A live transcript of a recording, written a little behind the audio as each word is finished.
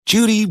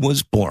Judy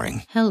was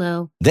boring.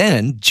 Hello.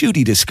 Then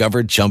Judy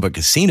discovered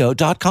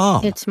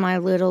ChumbaCasino.com. It's my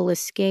little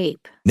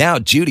escape. Now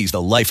Judy's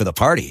the life of the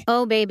party.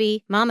 Oh,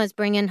 baby, mama's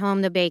bringing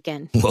home the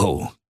bacon.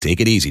 Whoa,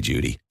 take it easy,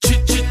 Judy.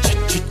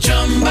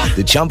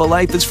 The Chumba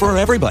life is for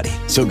everybody.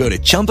 So go to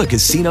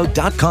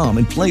ChumbaCasino.com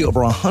and play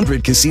over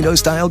 100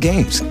 casino-style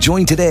games.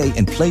 Join today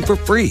and play for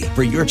free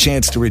for your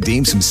chance to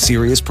redeem some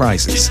serious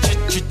prizes.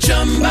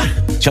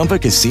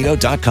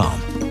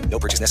 ChumbaCasino.com. No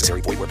purchase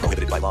necessary. Void where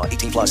prohibited by law.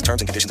 18 plus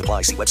terms and conditions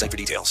apply. See website for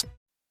details.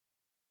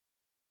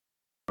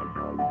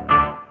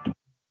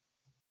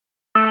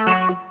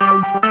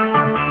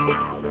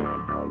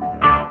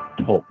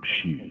 Talk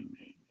shoes.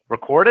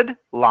 Recorded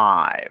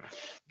live.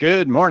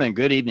 Good morning,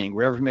 good evening,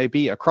 wherever you may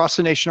be, across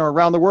the nation or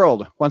around the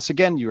world. Once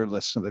again, you are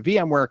listening to the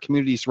VMware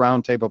Communities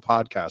Roundtable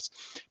podcast.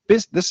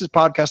 This is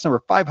podcast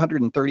number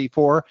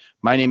 534.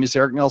 My name is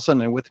Eric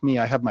Nelson, and with me,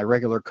 I have my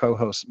regular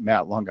co-host,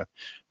 Matt Lunga.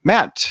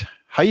 Matt,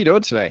 how you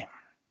doing today?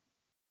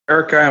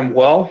 Eric, I am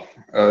well.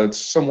 It's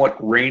somewhat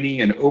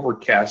rainy and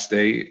overcast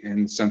day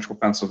in central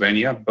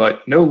Pennsylvania,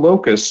 but no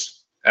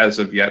locusts as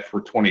of yet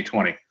for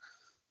 2020.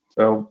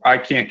 So I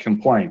can't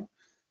complain.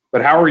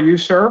 But how are you,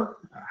 sir?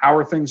 How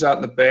are things out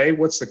in the Bay?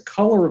 What's the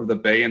color of the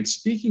Bay? And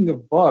speaking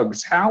of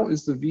bugs, how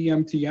is the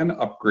VMTN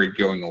upgrade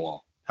going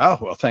along? Oh,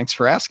 well, thanks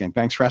for asking.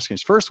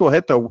 First, we'll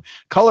hit the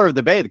color of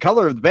the Bay. The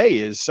color of the Bay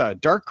is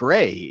dark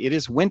gray. It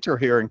is winter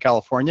here in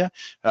California.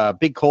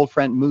 Big cold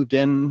front moved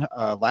in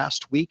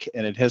last week,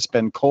 and it has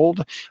been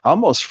cold. I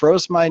almost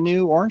froze my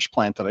new orange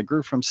plant that I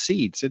grew from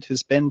seeds. It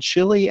has been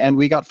chilly, and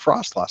we got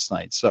frost last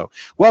night. So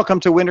welcome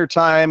to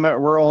wintertime.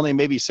 We're only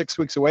maybe 6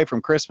 weeks away from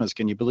Christmas.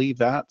 Can you believe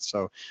that?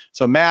 So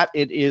Matt,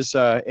 it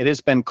has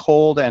been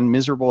cold and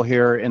miserable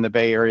here in the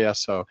Bay Area.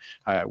 So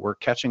we're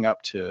catching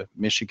up to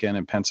Michigan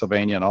and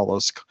Pennsylvania and all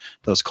those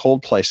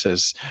cold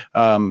places.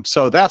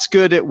 So that's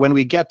good. When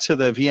we get to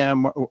the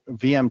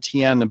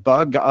VMTN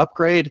bug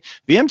upgrade,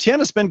 VMTN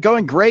has been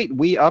going great.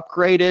 We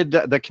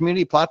upgraded the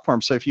community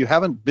platform. So if you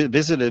haven't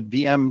visited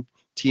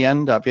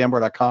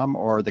VMTN.VMware.com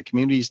or the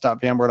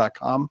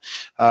communities.VMware.com,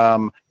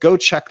 go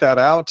check that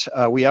out.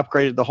 We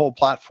upgraded the whole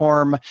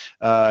platform.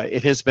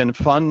 It has been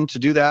fun to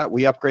do that.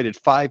 We upgraded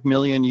 5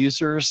 million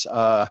users,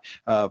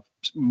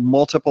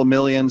 multiple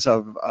millions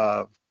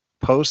of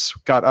posts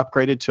got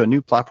upgraded to a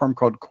new platform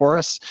called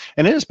Chorus,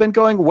 and it has been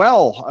going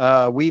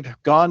well. We've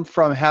gone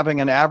from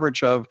having an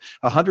average of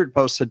 100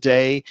 posts a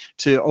day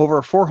to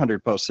over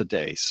 400 posts a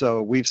day.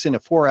 So we've seen a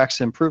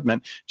 4x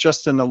improvement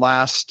just in the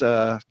last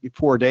 4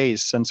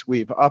 days since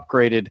we've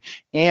upgraded,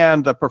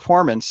 and the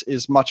performance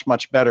is much,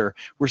 much better.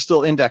 We're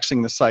still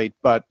indexing the site,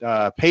 but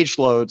page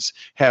loads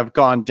have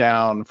gone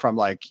down from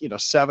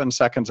 7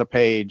 seconds a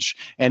page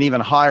and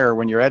even higher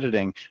when you're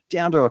editing,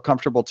 down to a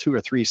comfortable 2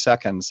 or 3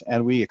 seconds,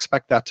 and we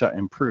expect that to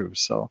improve.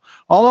 So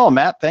all in all,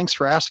 Matt, thanks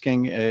for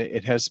asking.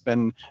 It has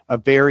been a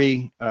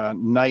very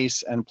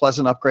nice and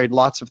pleasant upgrade.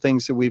 Lots of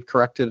things that we've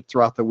corrected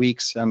throughout the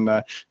weeks, and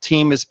the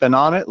team has been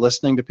on it,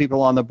 listening to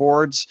people on the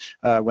boards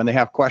when they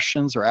have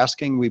questions or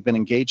asking. We've been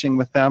engaging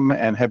with them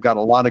and have got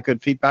a lot of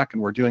good feedback,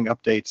 and we're doing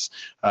updates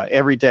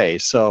every day.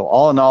 So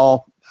all in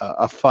all,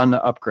 a fun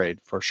upgrade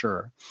for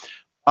sure.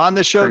 On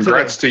the show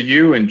Congrats to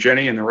you and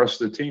Jenny and the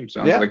rest of the team.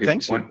 Sounds like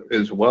it went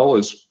as well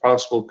as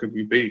possible could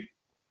be.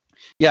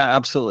 Yeah,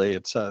 absolutely.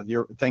 It's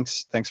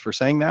thanks for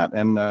saying that,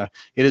 and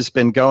it has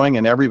been going,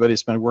 and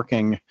everybody's been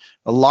working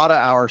a lot of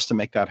hours to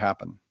make that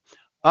happen.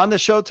 On the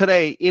show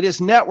today, it is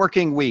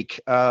networking week.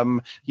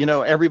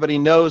 Everybody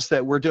knows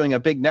that we're doing a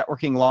big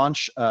networking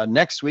launch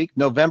next week,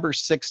 November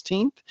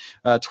 16th,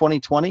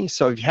 2020.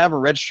 So if you haven't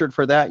registered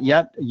for that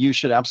yet, you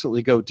should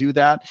absolutely go do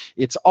that.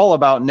 It's all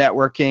about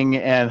networking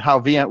and how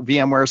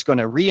VMware is going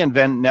to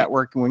reinvent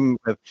networking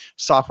with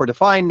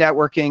software-defined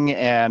networking.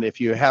 And if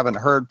you haven't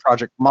heard,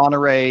 Project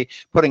Monterey,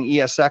 putting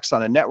ESX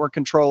on a network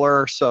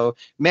controller. So,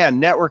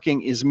 man,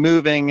 networking is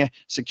moving.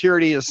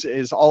 Security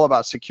is all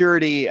about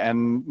security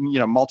and,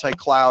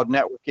 multi-cloud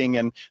networking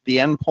and the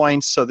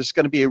endpoints. So there's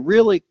going to be a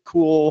really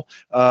cool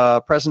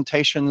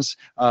presentations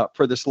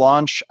for this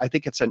launch. I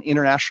think it's an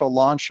international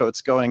launch, so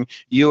it's going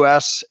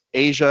US,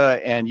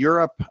 Asia, and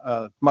Europe,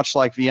 much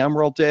like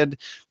VMworld did.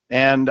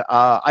 And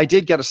I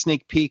did get a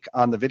sneak peek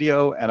on the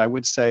video, and I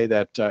would say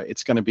that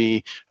it's going to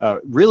be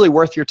really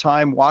worth your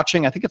time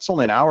watching. I think it's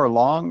only an hour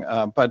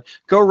long, but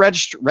go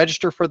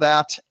register for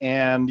that,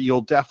 and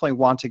you'll definitely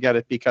want to get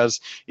it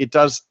because it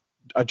does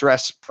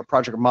address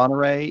Project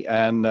Monterey,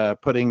 and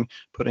putting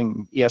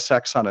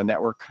ESX on a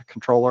network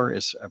controller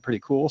is pretty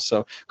cool.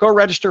 So go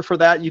register for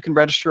that. You can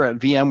register at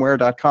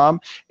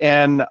VMware.com.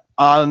 And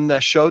on the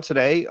show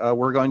today,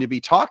 we're going to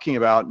be talking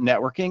about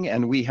networking,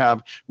 and we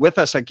have with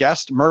us a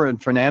guest, Mervyn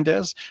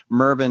Fernandez.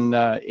 Mervyn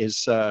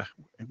is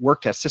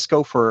worked at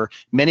Cisco for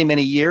many,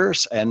 many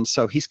years, and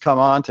so he's come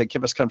on to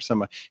give us kind of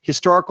some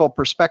historical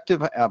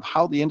perspective of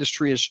how the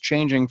industry is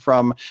changing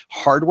from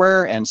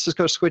hardware and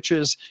Cisco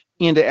switches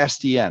into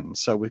SDN.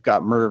 So we've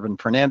got Mervyn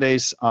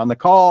Fernandez on the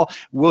call.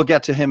 We'll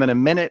get to him in a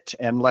minute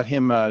and let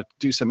him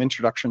do some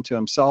introduction to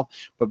himself.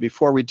 But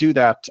before we do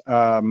that,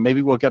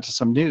 maybe we'll get to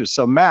some news.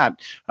 So Matt,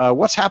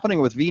 what's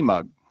happening with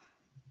VMUG?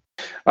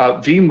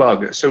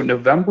 VMUG. So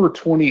November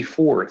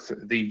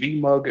 24th, the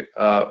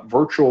VMUG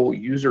virtual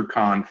user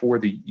con for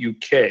the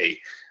UK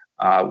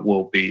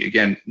will be,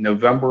 again,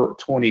 November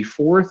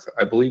 24th.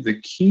 I believe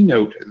the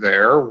keynote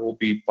there will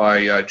be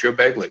by Joe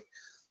Begley.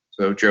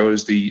 So Joe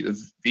is the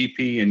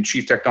VP and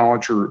Chief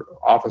Technology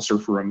Officer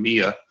for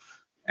EMEA,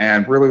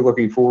 and really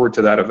looking forward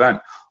to that event.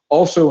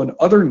 Also, in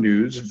other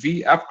news,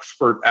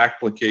 vExpert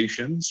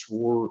applications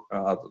for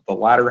the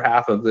latter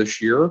half of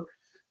this year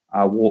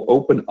will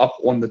open up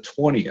on the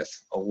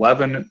 20th,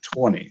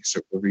 11/20. So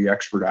for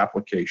vExpert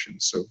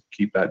applications, so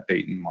keep that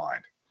date in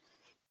mind.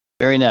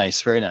 Very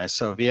nice, very nice.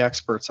 So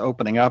vExpert's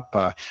opening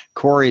up.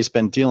 Corey's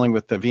been dealing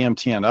with the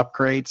VMTN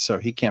upgrade, so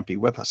he can't be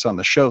with us on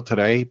the show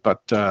today,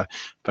 but I'm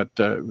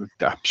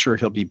sure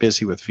he'll be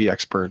busy with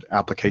vExpert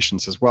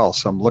applications as well.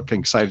 So I'm looking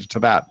excited to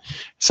that.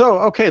 So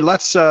okay,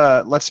 let's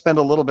spend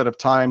a little bit of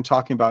time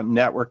talking about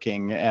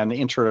networking and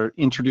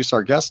introduce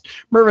our guest,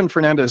 Mervyn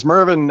Fernandez.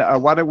 Mervyn,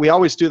 why don't we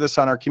always do this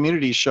on our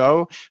community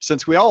show?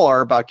 Since we all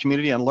are about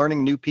community and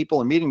learning new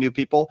people and meeting new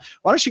people,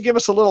 why don't you give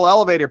us a little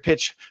elevator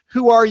pitch?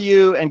 Who are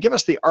you, and give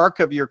us the arc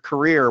of your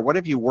career. What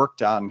have you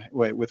worked on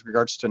with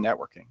regards to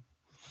networking?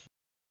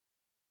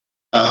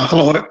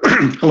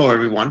 Hello,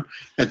 everyone.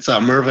 It's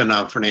Mervyn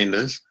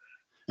Fernandez,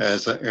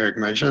 as Eric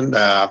mentioned.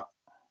 I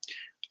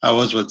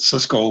was with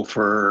Cisco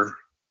for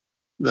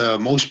the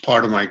most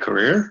part of my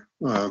career,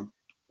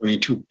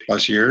 22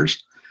 plus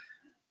years.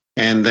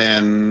 And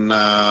then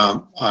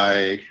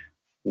I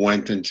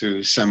went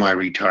into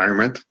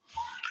semi-retirement,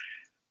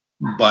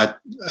 but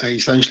I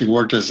essentially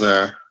worked as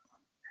a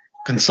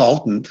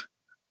consultant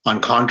on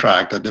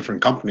contract at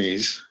different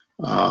companies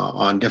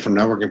on different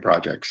networking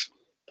projects.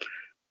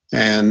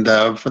 And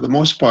for the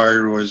most part,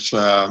 it was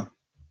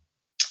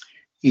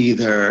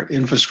either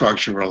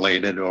infrastructure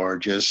related or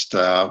just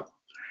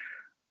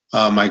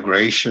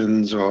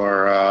migrations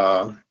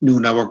or new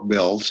network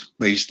builds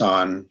based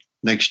on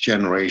next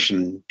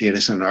generation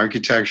data center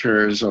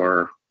architectures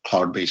or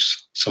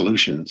cloud-based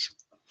solutions.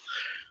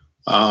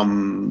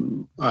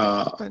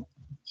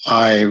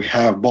 I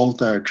have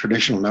both a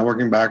traditional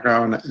networking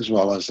background as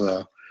well as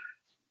a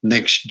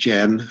next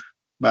gen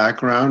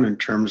background in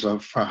terms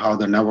of how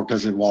the network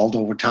has evolved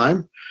over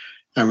time.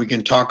 And we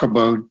can talk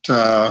about,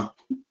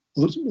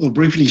 we'll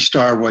briefly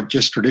start with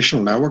just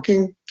traditional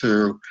networking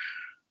to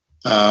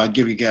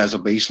give you guys a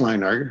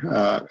baseline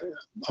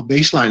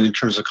in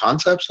terms of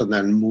concepts, and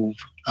then move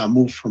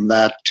from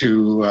that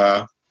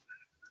to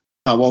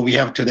what we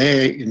have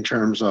today in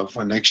terms of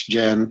a next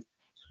gen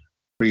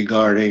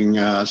regarding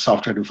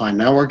software-defined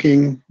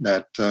networking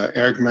that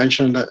Eric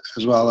mentioned,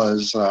 as well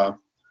as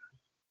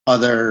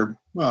other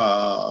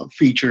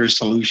features,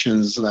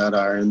 solutions that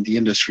are in the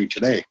industry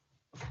today.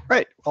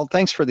 Right. Well,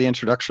 thanks for the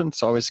introduction.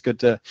 It's always good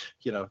to,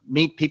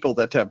 meet people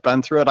that have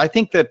been through it. I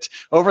think that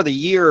over the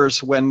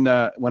years, when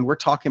we're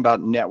talking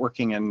about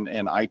networking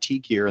and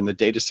IT gear and the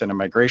data center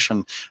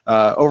migration,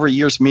 over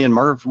years, me and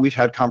Merv, we've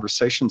had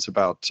conversations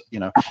about,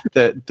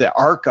 the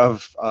arc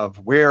of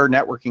where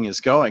networking is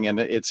going. And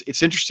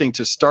it's interesting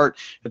to start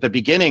at the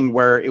beginning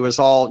where it was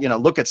all,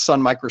 look at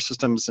Sun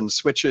Microsystems and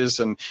switches,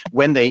 and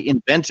when they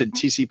invented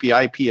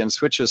TCP/IP and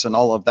switches and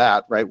all of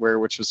that, right,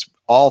 which was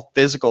all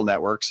physical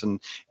networks, and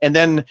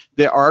then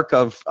the arc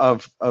of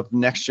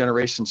next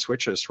generation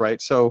switches,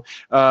 right? So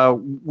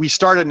we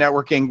started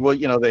networking. Well,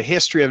 the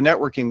history of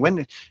networking,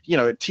 when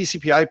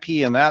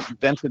TCP/IP and that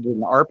invented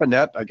in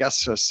ARPANET, I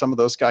guess some of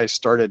those guys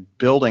started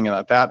building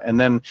that, and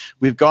then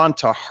we've gone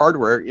to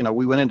hardware.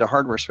 We went into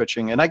hardware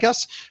switching, and I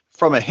guess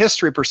from a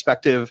history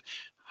perspective,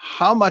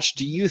 how much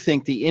do you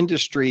think the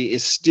industry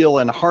is still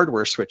in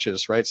hardware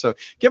switches, right? So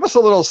give us a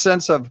little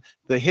sense of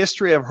the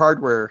history of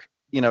hardware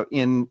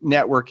in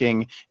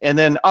networking, and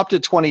then up to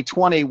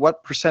 2020,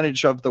 what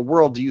percentage of the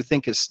world do you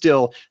think is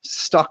still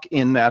stuck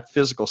in that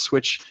physical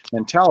switch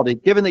mentality,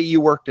 given that you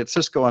worked at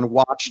Cisco and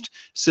watched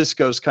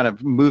Cisco's kind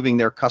of moving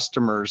their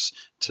customers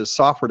to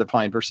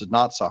software-defined versus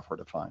not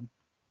software-defined?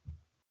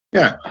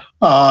 Yeah.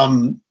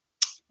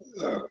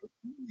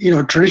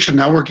 Traditional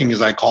networking,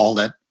 as I called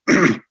it,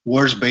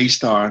 was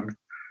based on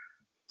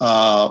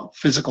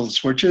physical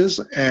switches,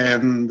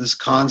 and this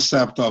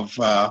concept of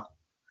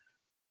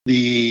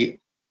the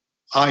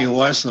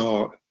iOS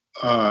or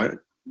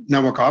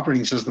network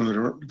operating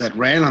system that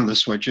ran on the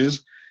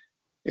switches.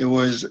 It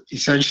was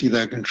essentially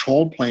the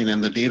control plane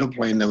and the data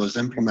plane that was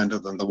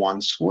implemented on the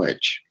one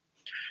switch.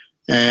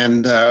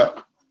 And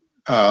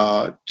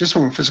just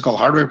from a physical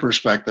hardware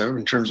perspective,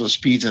 in terms of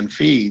speeds and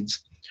feeds,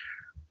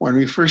 when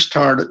we first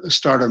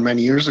started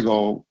many years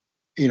ago,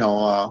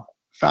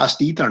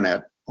 fast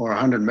Ethernet or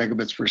 100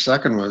 megabits per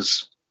second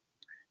was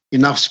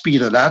enough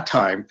speed at that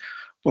time.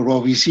 But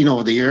what we've seen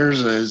over the years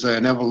is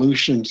an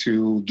evolution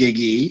to gig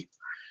E.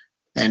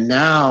 And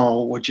now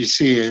what you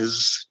see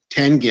is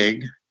 10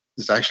 gig,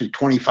 it's actually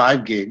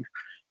 25 gig,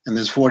 and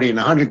there's 40 and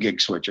 100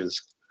 gig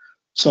switches.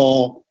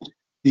 So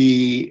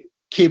the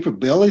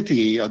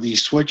capability of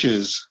these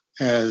switches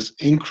has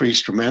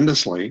increased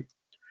tremendously.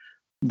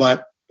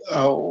 But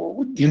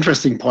the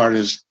interesting part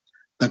is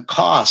the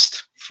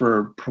cost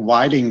for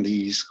providing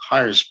these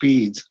higher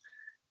speeds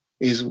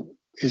is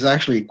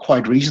actually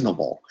quite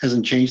reasonable,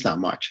 hasn't changed that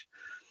much.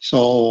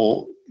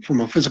 So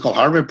from a physical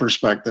hardware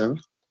perspective,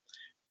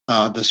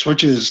 the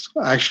switches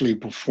actually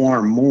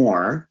perform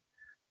more,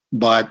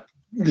 but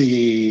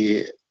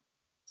the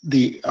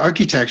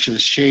architecture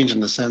has changed in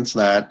the sense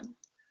that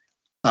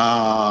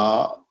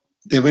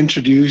they've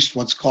introduced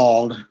what's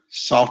called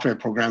software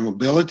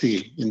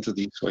programmability into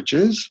these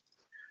switches,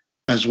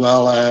 as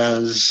well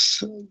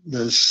as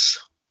this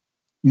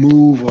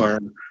move or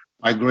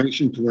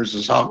migration towards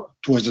a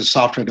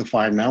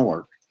software-defined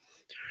network.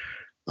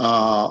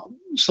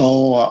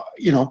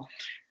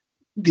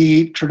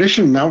 The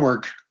traditional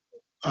network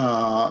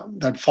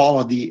that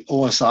followed the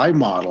OSI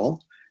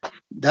model,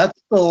 that's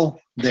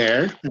still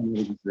there and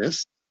it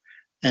exists.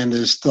 And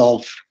there's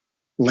still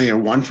layer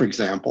 1, for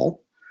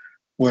example,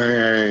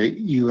 where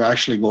you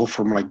actually go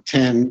from like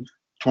 10,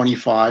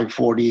 25,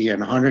 40,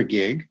 and 100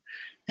 gig,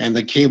 and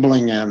the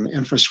cabling and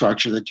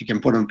infrastructure that you can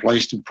put in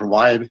place to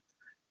provide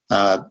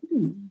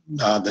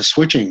the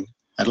switching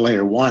at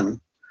layer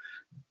 1.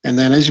 And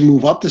then as you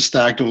move up the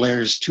stack to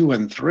layers 2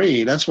 and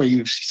 3, that's where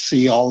you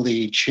see all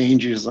the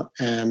changes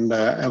and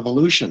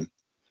evolution.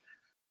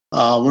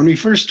 When we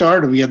first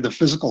started, we had the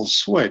physical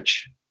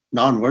switch,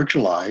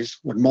 non-virtualized,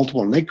 with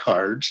multiple NIC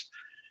cards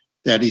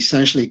that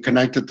essentially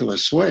connected to a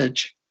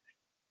switch.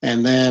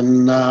 And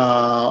then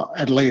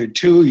at layer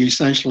 2, you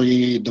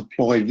essentially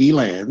deploy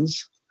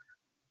VLANs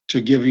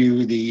to give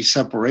you the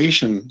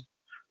separation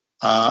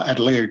at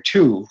layer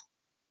 2.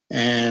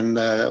 And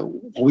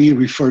we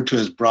refer to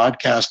as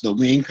broadcast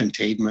domain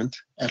containment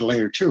at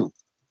layer 2.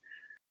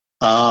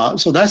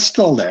 So that's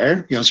still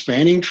there,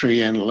 spanning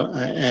tree and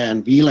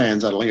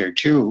VLANs at layer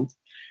 2.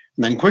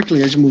 And then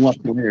quickly, as you move up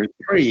to layer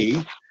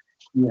 3,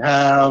 you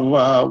have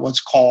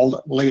what's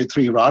called layer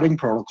 3 routing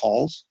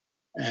protocols.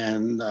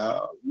 And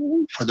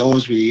for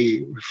those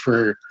we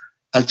refer,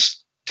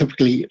 that's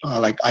typically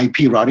like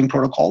IP routing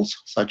protocols,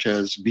 such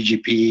as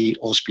BGP,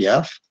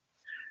 OSPF.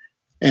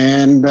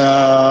 And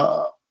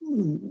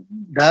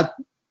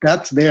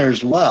that's there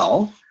as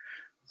well.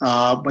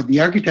 But the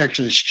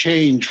architecture has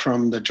changed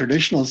from the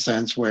traditional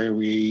sense where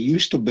we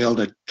used to build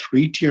a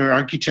 3-tier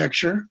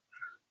architecture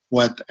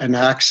with an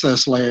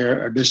access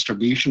layer, a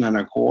distribution, and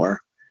a core,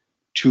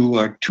 to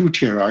a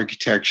 2-tier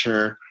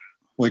architecture,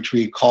 which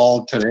we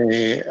call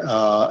today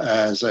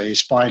as a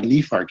spine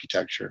leaf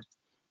architecture.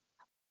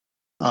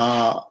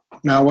 Now,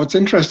 what's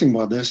interesting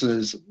about this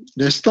is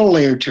there's still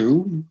layer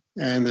 2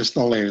 and there's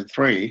still layer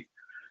 3.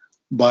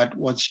 But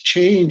what's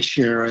changed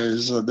here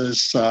is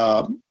this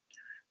concept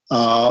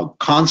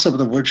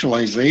of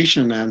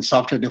virtualization and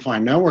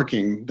software-defined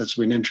networking that's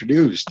been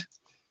introduced.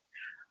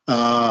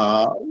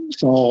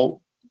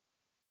 So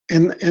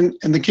in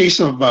the case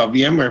of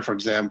VMware, for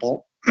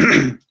example,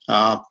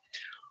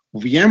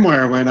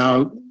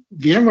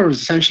 VMware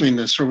was essentially in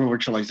the server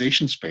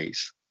virtualization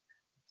space.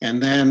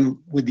 And then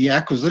with the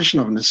acquisition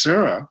of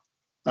Nicira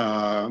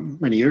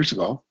many years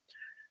ago,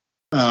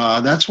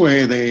 that's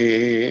where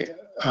they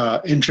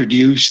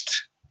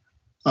introduced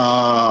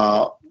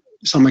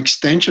some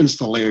extensions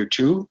to layer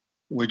 2,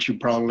 which you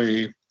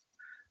probably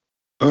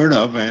heard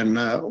of, and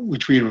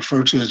which we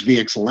refer to as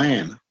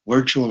VXLAN,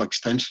 virtual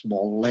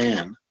extensible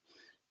LAN.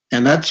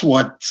 And that's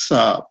what's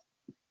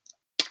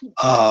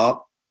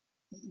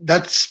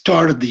that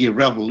started the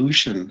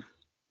revolution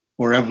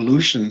or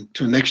evolution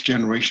to next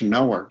generation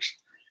networks,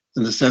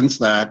 in the sense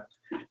that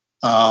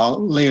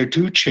layer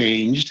 2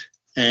 changed,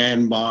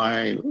 and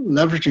by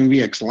leveraging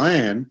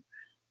VXLAN,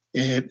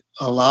 it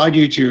allowed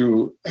you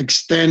to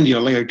extend your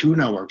layer 2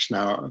 networks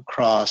now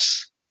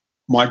across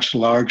much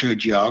larger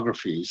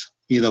geographies,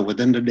 either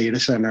within the data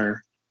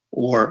center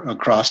or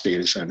across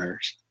data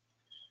centers.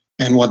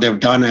 And what they've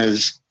done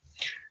is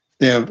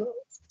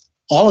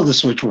all of the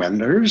switch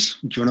vendors,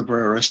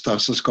 Juniper, Arista,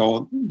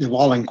 Cisco, they've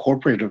all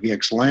incorporated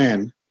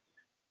VXLAN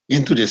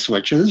into their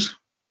switches.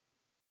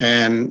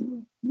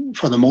 And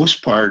for the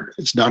most part,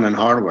 it's done in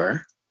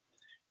hardware.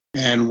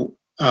 And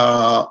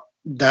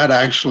that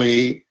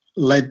actually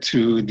led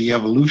to the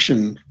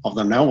evolution of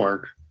the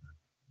network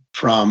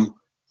from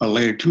a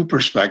layer 2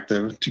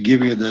 perspective to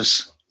give you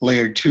this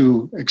layer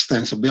 2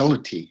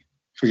 extensibility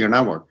for your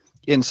network.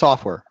 In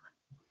software.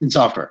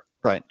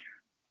 Right.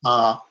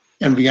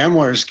 In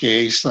VMware's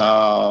case,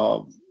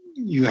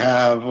 you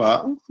have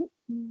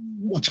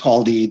what's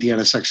called the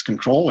NSX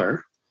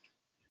controller.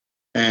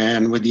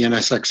 And with the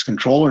NSX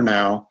controller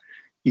now,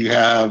 you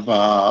have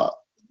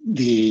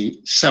the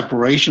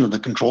separation of the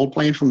control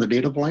plane from the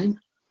data plane,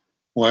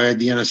 where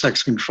the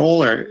NSX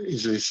controller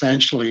is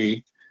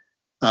essentially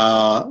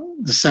the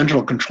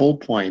central control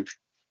point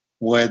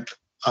with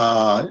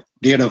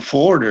data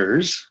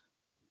forwarders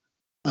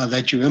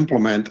that you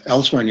implement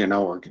elsewhere in your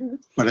network.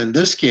 But in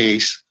this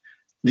case,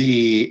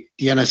 the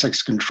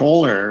NSX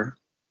controller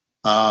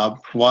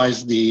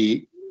provides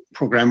the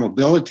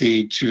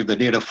programmability to the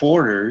data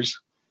forwarders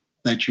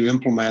that you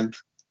implement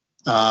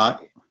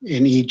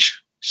in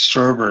each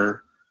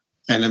server.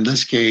 And in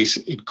this case,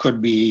 it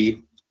could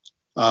be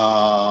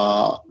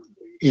a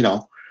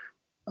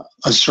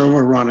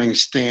server running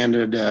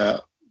standard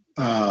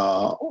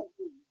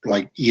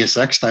like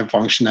ESX type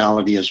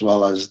functionality as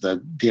well as the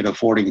data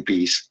forwarding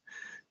piece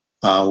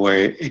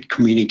where it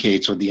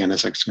communicates with the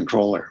NSX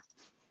controller.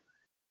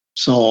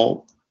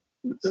 So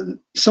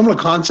similar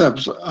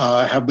concepts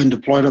have been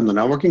deployed on the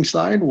networking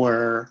side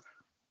where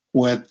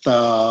with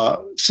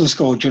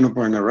Cisco,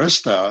 Juniper, and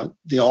Arista,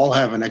 they all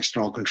have an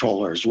external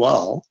controller as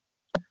well,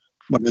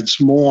 but it's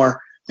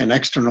more an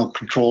external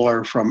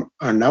controller from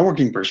a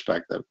networking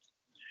perspective.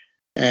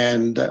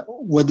 And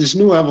with this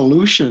new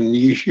evolution,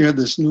 you hear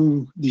these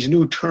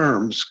new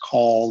terms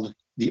called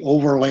the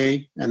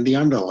overlay and the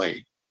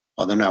underlay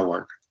of the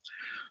network.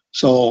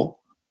 So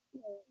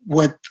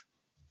with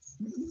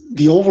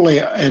the overlay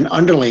and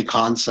underlay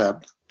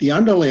concept, the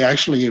underlay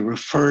actually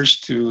refers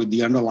to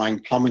the underlying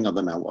plumbing of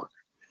the network.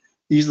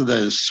 These are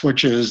the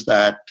switches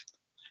that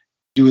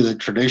do the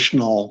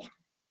traditional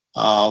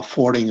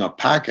forwarding of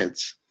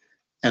packets.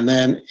 And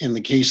then in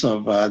the case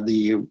of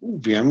the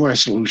VMware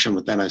solution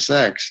with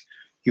NSX,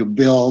 you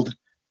build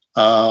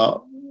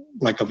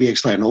like a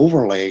VXLAN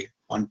overlay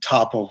on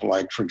top of,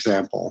 like, for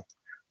example,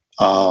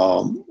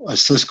 a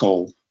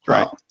Cisco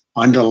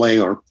underlay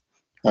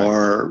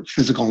or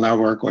physical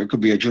network, or it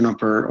could be a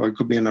Juniper, or it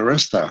could be an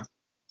Arista.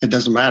 It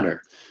doesn't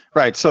matter.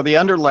 Right. So the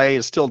underlay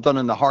is still done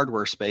in the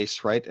hardware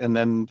space, right? And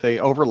then the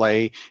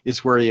overlay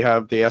is where you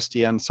have the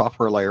SDN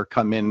software layer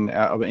come in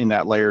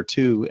that layer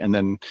 2, and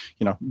then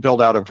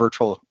build out a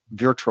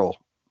virtual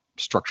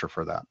structure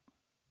for that.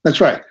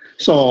 That's right.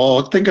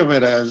 So think of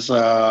it as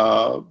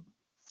how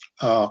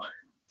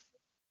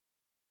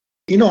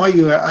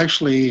you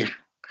actually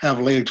have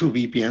layer 2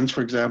 VPNs,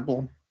 for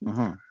example.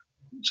 Mm-hmm.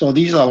 So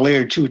these are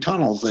layer 2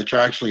 tunnels that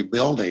you're actually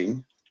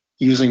building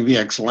using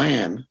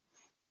VXLAN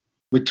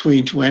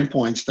between two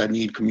endpoints that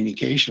need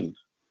communication.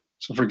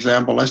 So for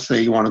example, let's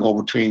say you want to go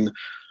between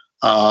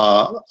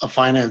a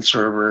finance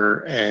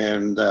server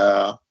and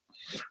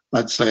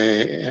let's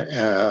say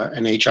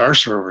an HR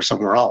server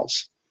somewhere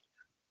else.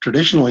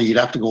 Traditionally, you'd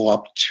have to go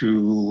up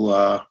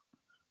to,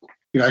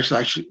 you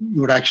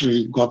would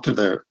actually go up to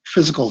the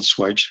physical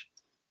switch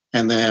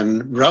and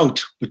then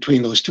route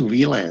between those two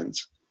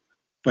VLANs.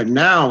 But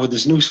now with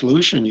this new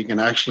solution, you can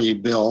actually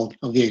build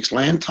a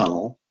VXLAN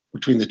tunnel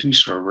between the two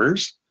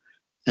servers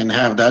and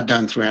have that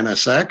done through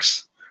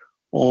NSX,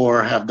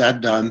 or have that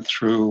done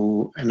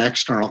through an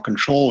external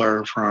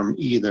controller from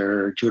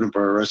either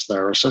Juniper, Arista,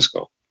 or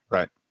Cisco.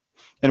 Right.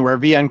 And where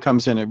VMware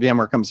comes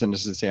in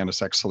this is the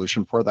NSX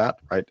solution for that,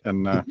 right?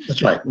 And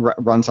that's right.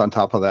 Runs on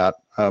top of that.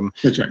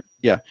 That's right.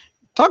 Yeah.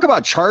 Talk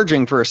about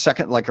charging for a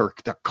second, like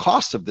the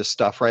cost of this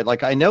stuff, right?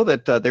 Like I know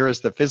that there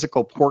is the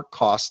physical port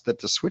cost that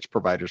the switch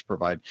providers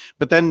provide,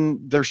 but then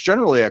there's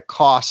generally a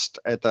cost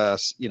at the,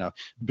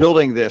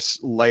 building this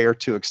layer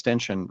 2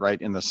 extension,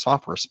 right, in the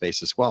software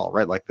space as well,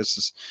 right? Like this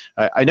is,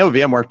 I know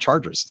VMware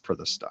charges for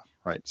this stuff,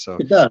 right? So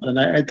it does, and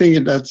I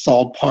think that's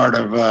all part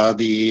of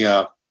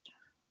the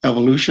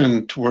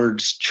evolution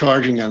towards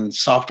charging and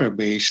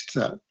software-based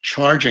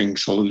charging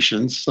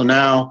solutions. So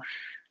now,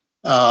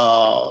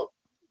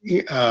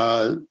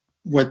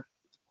 with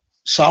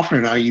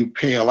software now, you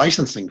pay a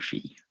licensing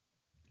fee,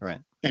 right?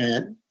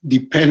 And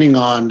depending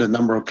on the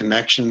number of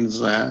connections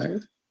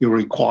you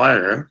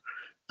require,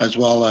 as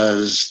well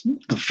as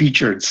the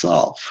feature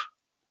itself,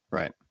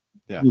 right?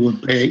 Yeah, you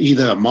would pay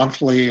either a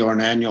monthly or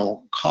an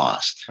annual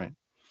cost. Right.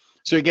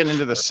 So you get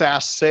into the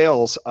SaaS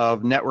sales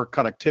of network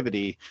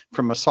connectivity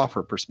from a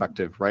software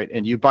perspective, right?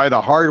 And you buy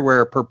the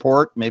hardware per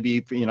port,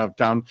 maybe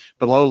down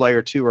below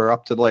layer 2 or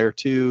up to layer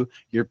 2.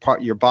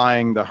 You're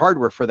buying the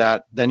hardware for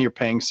that. Then you're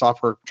paying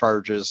software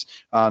charges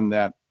on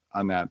that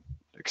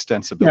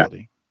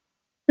extensibility.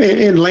 Yeah.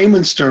 In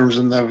layman's terms,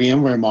 in the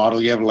VMware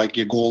model, you have like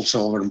your gold,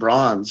 silver, and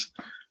bronze.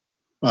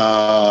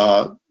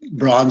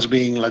 Bronze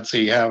being, let's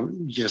say,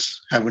 you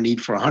just have a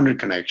need for 100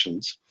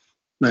 connections,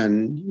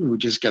 then you would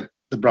just get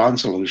the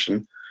bronze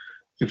solution.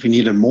 If you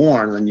needed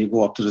more, then you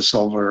go up to the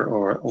silver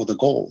or the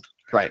gold.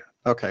 Right.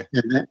 Okay.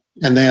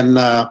 And then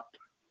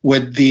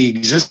with the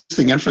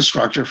existing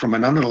infrastructure from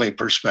an underlay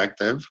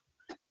perspective,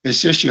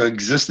 it's just your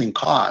existing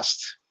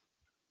cost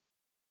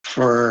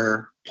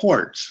for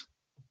ports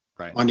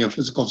on your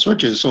physical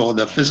switches. So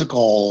the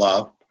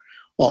physical,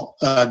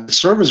 the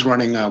servers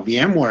running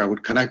VMware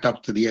would connect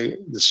up to the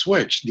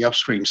switch, the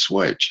upstream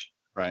switch.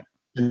 Right.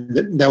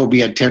 And that would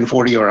be at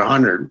 1040 or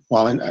 100.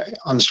 While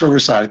on the server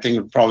side, I think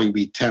it would probably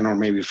be 10 or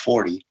maybe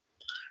 40,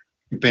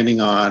 depending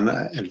on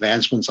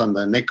advancements on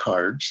the NIC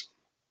cards.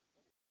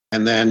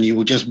 And then you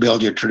would just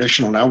build your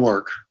traditional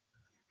network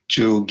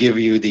to give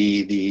you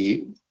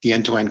the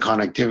end-to-end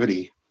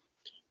connectivity,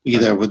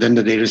 either within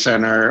the data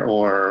center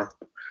or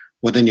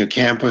within your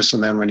campus.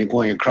 And then when you're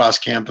going across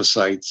campus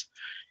sites,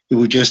 you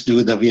would just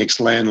do the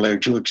VXLAN layer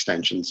 2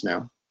 extensions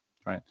now.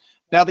 Right.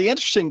 Now, the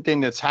interesting thing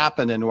that's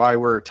happened and why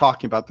we're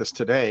talking about this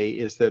today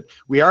is that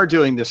we are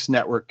doing this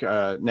network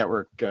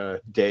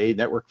day,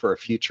 Network for a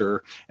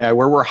Future,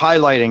 where we're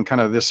highlighting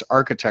kind of this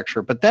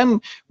architecture, but then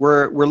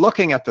we're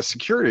looking at the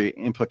security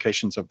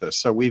implications of this.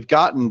 So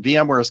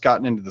VMware has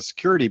gotten into the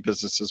security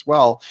business as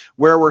well,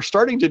 where we're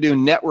starting to do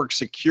network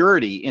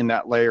security in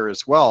that layer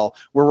as well,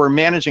 where we're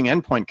managing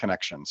endpoint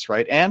connections,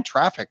 right, and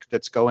traffic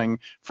that's going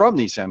from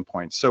these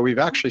endpoints. So we've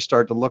actually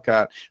started to look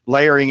at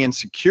layering in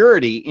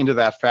security into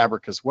that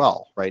fabric as well.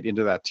 Right,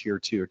 into that tier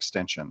 2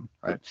 extension,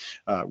 right,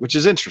 which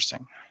is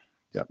interesting.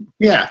 Yep.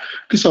 Yeah.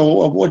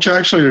 So what you're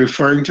actually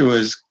referring to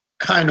is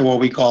kind of what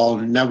we call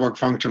network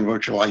function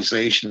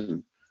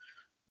virtualization.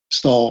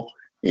 So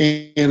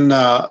in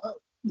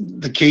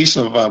the case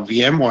of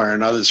VMware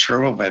and other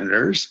server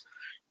vendors,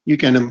 you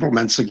can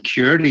implement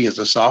security as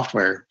a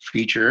software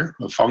feature,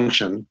 a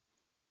function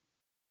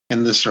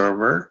in the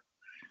server.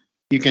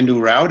 You can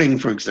do routing,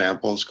 for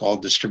example. It's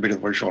called distributed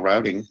virtual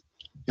routing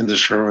in the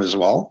server as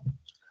well.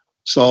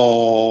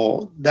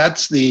 So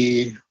that's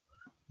the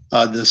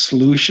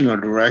solution or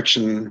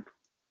direction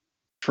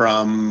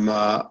from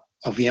a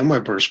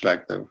VMware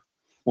perspective,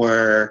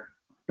 where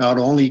not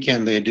only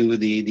can they do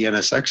the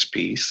NSX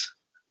piece,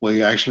 where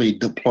you're actually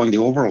deploying the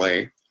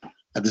overlay,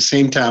 at the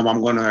same time,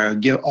 I'm going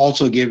to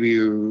also give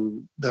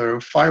you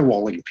the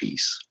firewalling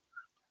piece,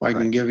 where I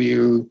can give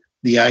you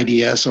the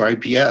IDS or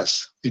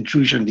IPS,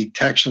 intrusion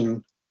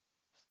detection,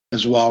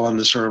 as well on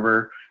the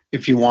server.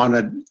 If you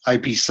wanted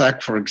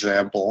IPsec, for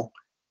example,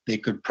 they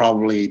could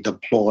probably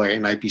deploy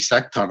an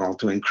IPsec tunnel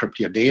to encrypt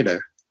your data.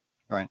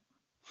 Right.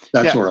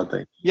 That sort of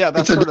thing. Yeah,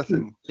 that sort of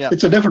thing. Yeah.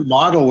 It's a different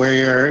model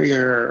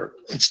where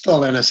it's still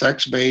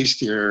NSX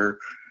based.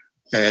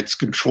 It's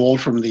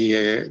controlled from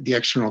the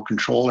external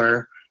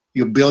controller.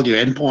 You build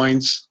your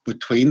endpoints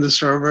between the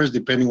servers,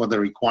 depending what the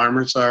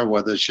requirements are,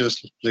 whether it's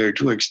just layer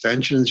 2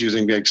 extensions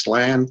using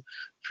VXLAN.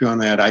 If you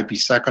want to add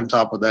IPsec on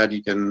top of that,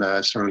 you can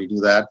certainly do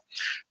that.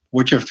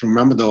 What you have to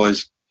remember, though,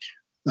 is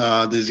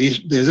there's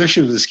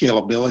issues with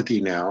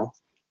scalability now,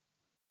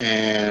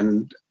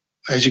 and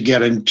as you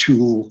get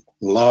into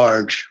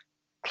large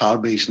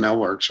cloud-based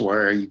networks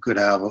where you could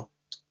have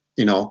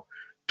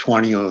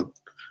 20 or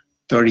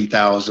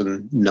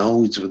 30,000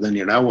 nodes within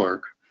your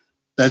network,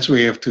 that's where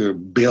you have to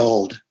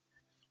build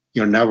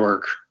your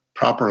network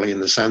properly, in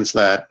the sense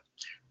that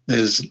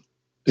there's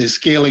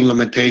scaling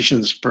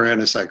limitations per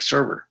NSX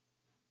server.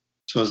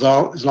 So as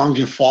long as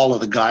you follow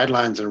the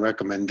guidelines and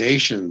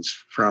recommendations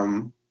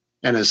from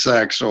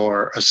NSX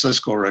or a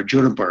Cisco or a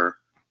Juniper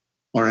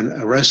or an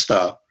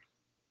Arista,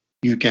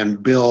 you can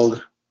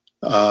build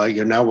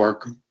your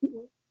network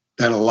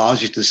that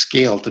allows you to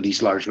scale to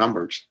these large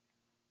numbers.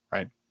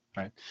 Right.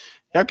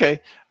 Okay.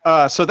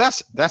 So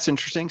that's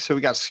interesting. So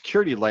we got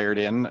security layered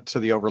in to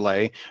the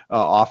overlay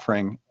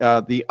offering.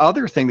 The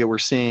other thing that we're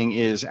seeing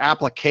is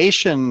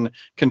application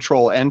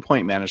control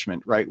endpoint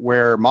management, right?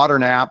 Where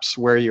modern apps,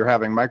 where you're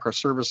having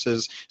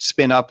microservices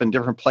spin up in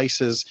different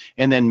places,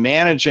 and then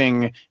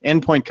managing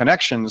endpoint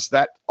connections,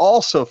 that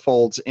also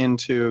folds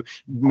into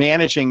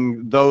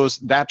managing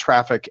that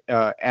traffic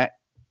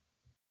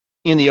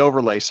in the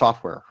overlay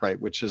software, right?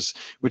 Which is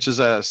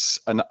a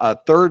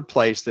third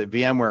place that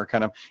VMware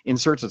kind of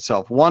inserts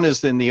itself. One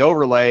is in the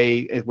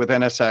overlay with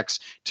NSX.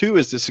 2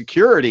 is the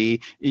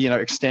security,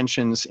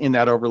 extensions in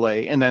that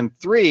overlay, and then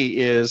 3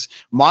 is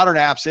modern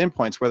apps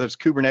endpoints, whether it's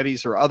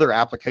Kubernetes or other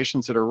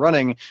applications that are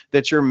running,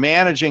 that you're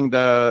managing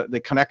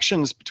the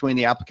connections between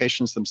the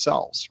applications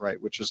themselves,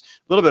 right? Which is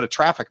a little bit of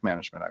traffic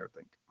management, I would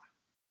think.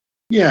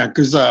 Yeah,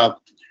 because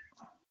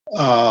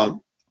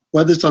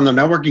whether it's on the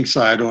networking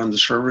side or on the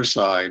server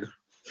side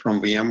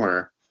from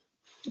VMware,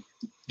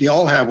 they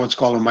all have what's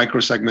called a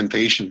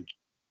microsegmentation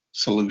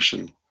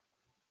solution,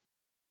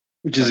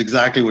 which is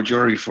exactly what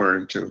you're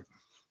referring to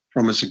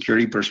from a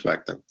security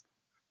perspective,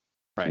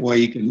 right? Where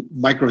you can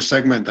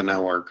microsegment the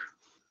network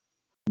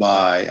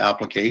by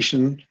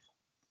application,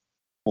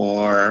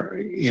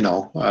 or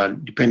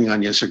depending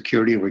on your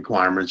security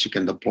requirements, you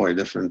can deploy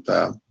different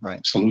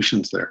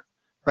solutions there.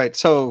 Right.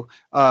 So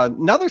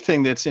another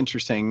thing that's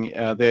interesting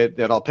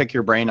that I'll pick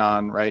your brain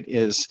on, right,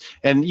 is,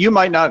 and you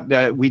might not,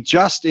 we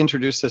just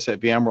introduced this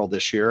at VMworld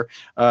this year,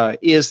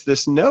 is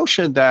this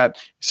notion that,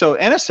 so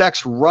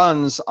NSX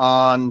runs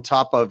on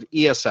top of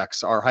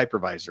ESX, our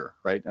hypervisor,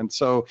 right? And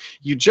so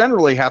you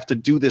generally have to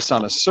do this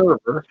on a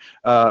server,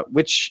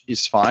 which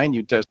is fine.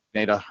 You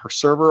designate a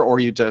server or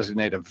you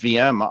designate a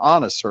VM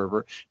on a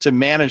server to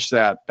manage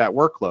that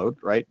workload,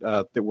 right?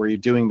 Where you're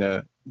doing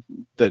the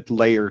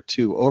layer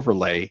 2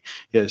 overlay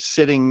is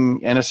sitting,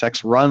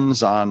 NSX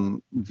runs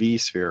on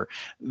vSphere.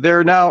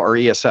 They're now, or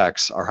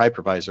ESX, our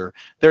hypervisor,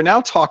 they're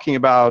now talking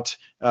about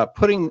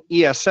putting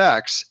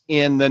ESX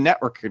in the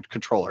network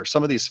controller.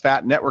 Some of these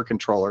fat network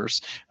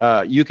controllers,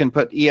 you can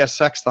put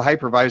ESX, the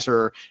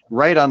hypervisor,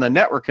 right on the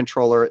network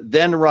controller,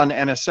 then run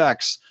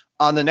NSX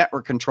on the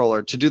network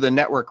controller to do the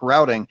network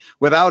routing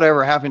without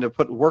ever having to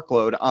put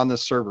workload on the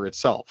server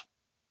itself.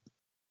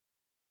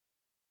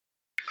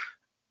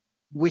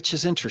 Which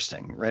is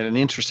interesting, right? An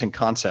interesting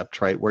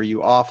concept, right? Where you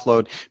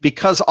offload,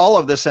 because all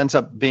of this ends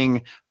up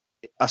being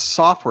a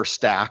software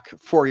stack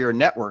for your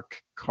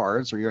network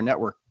cards or your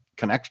network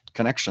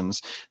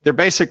connections. They're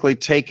basically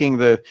taking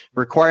the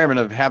requirement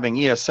of having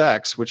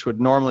ESX, which would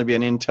normally be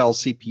an Intel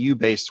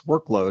CPU-based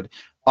workload,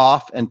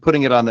 off and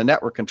putting it on the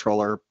network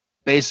controller,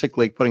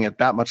 basically putting it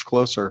that much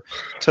closer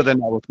to the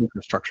network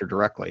infrastructure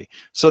directly,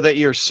 so that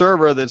your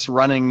server that's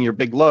running your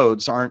big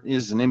loads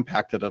isn't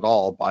impacted at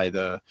all by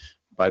the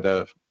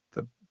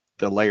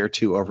layer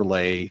 2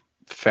 overlay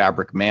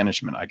fabric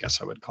management, I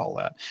guess I would call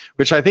that,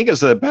 which I think is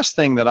the best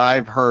thing that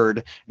I've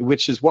heard,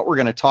 which is what we're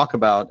going to talk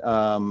about.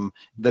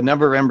 The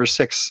November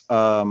 6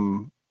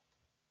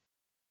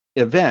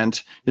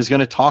 event is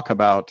going to talk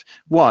about,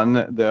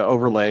 one, the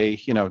overlay,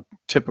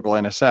 typical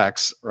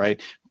NSX,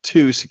 right?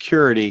 2,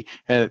 security,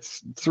 and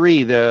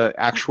 3, the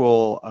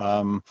actual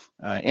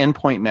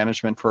endpoint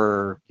management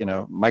for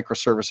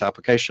microservice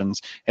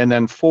applications, and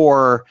then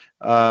 4,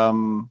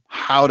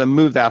 how to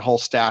move that whole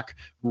stack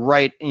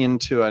right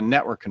into a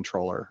network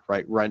controller,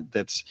 right?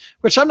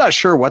 Which I'm not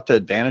sure what the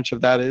advantage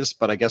of that is,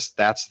 but I guess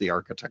that's the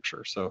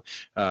architecture. So,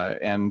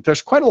 and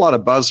there's quite a lot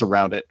of buzz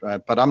around it,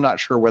 but I'm not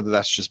sure whether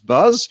that's just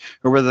buzz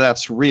or whether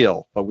that's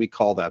real. But we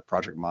call that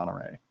Project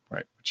Monterey,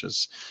 right? Which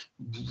is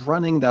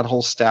running that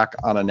whole stack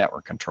on a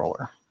network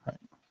controller. Right?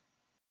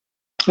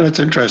 That's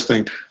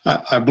interesting.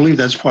 I believe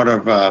that's part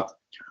of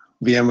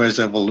VMware's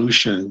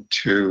evolution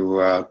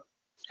to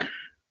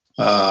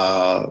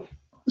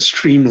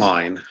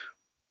streamline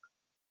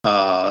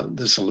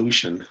the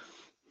solution.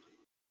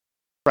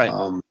 Right.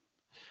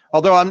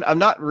 Although I'm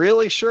not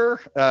really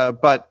sure,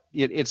 but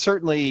it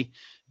certainly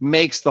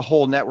makes the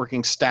whole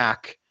networking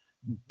stack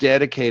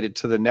dedicated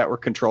to the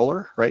network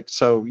controller, right?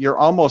 So you're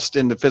almost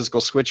in the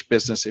physical switch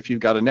business if you've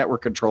got a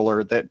network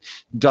controller that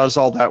does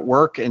all that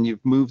work and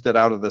you've moved it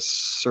out of the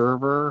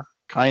server,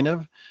 kind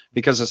of,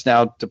 because it's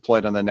now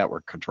deployed on the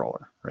network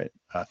controller, right?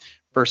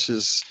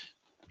 Versus,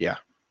 yeah.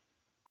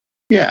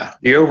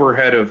 The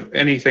overhead of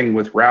anything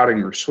with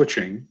routing or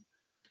switching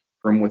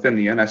from within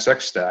the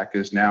NSX stack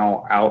is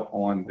now out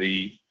on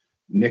the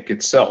NIC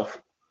itself.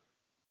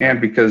 And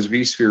because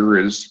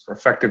vSphere is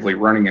effectively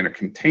running in a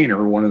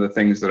container, one of the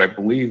things that I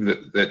believe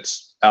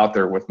that's out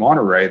there with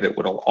Monterey that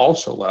would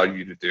also allow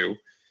you to do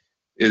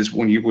is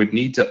when you would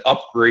need to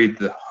upgrade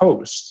the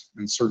host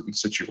in certain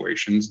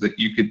situations, that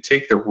you could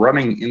take the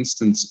running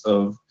instance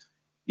of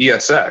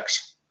ESX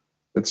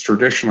that's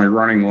traditionally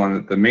running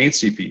on the main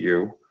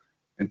CPU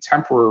and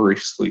temporarily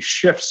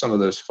shift some of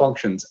those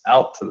functions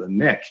out to the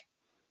NIC,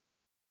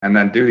 and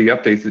then do the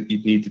updates that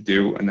you need to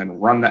do, and then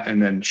run that,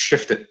 and then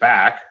shift it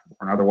back,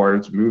 or in other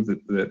words,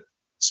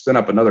 spin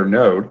up another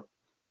node,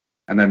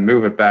 and then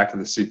move it back to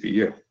the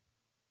CPU.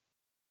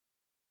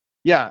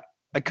 Yeah,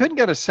 I couldn't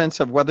get a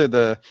sense of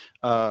whether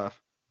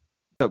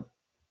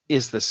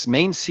is this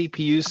main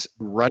CPUs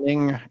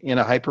running in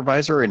a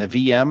hypervisor in a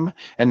VM,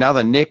 and now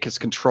the NIC is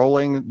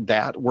controlling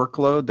that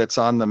workload that's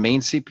on the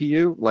main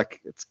CPU. Like,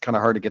 it's kind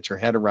of hard to get your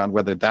head around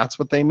whether that's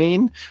what they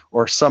mean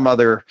or some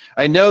other.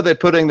 I know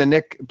that putting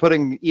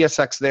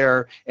ESX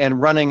there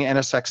and running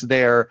NSX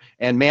there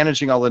and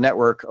managing all the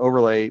network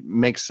overlay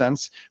makes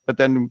sense. But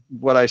then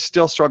what I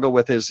still struggle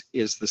with is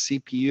the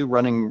CPU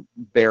running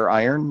bare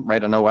iron,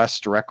 right, on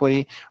OS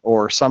directly,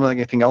 or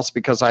something else,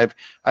 because I've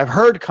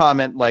heard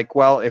comment like,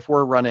 well, if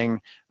we're running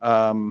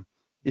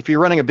if you're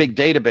running a big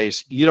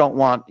database, you don't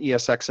want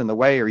ESX in the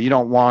way, or you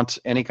don't want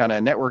any kind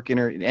of network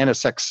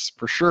NSX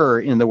for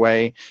sure in the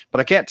way. But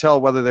I can't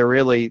tell whether they're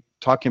really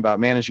talking about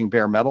managing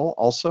bare metal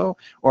also,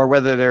 or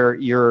whether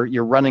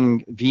you're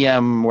running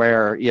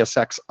VMware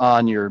ESX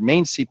on your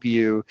main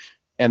CPU,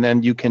 and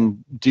then you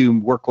can do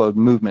workload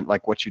movement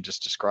like what you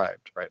just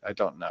described, right? I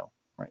don't know,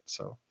 right?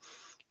 So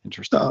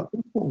interesting.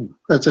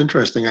 That's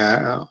interesting.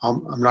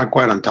 I'm not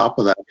quite on top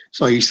of that.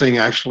 So you're saying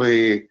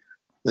actually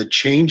the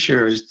change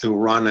here is to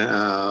run,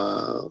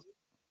 was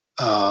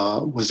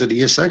it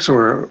ESX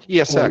or?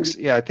 ESX,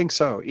 yeah, I think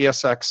so.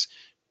 ESX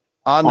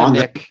on the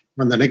NIC.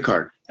 On the NIC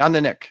card. On the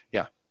NIC,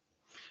 yeah.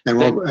 And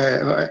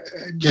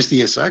just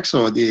ESX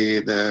or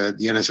the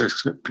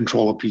NSX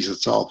controller piece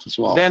itself as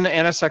well? Then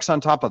NSX on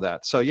top of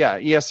that. So yeah,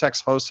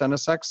 ESX hosts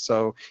NSX.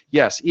 So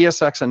yes,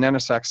 ESX and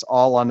NSX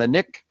all on the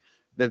NIC.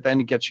 That then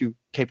gets you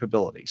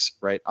capabilities,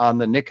 right, on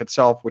the NIC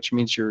itself, which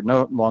means you're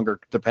no longer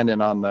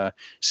dependent on the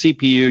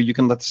CPU. You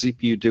can let the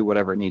CPU do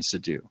whatever it needs to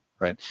do,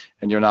 right?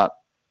 And you're not,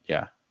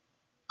 yeah.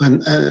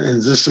 And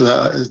is this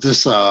a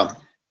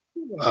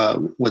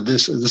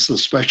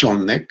special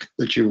NIC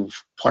that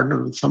you've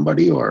partnered with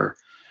somebody, or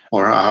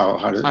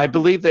how did? I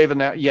believe they've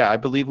announced. Yeah, I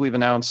believe we've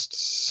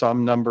announced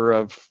some number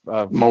of.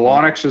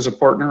 Melonix is a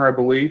partner, I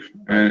believe,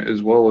 and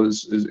as well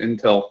as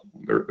Intel.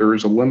 There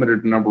is a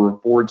limited number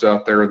of boards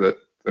out there that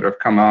have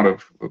come out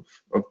of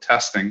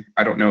testing.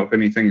 I don't know if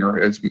anything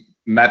has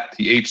met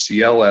the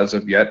HCL as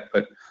of yet,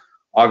 but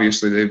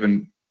obviously they've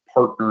been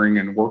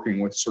partnering and working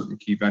with certain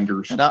key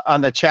vendors. And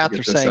on the chat,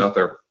 they're saying out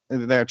there.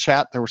 Their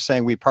chat, they were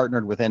saying we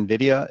partnered with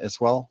NVIDIA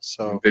as well.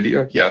 So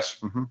NVIDIA, yes,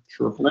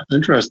 sure. That's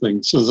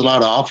interesting. So there's a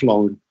lot of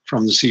offload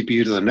from the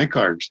CPU to the NIC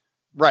cards.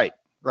 Right.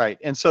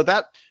 And so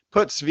that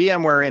puts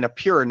VMware in a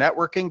pure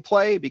networking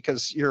play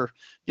because you're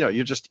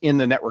just in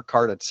the network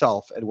card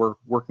itself, and we're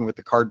working with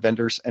the card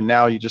vendors, and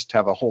now you just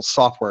have a whole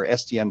software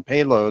SDN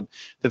payload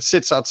that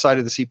sits outside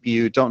of the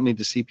CPU. Don't need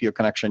the CPU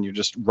connection. You're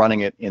just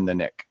running it in the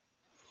NIC.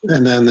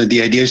 And then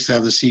the idea is to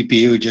have the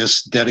CPU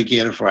just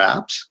dedicated for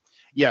apps?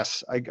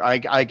 Yes, I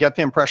get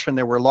the impression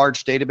there were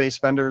large database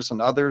vendors and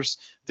others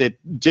that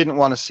didn't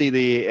want to see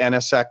the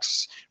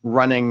NSX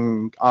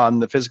running on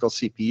the physical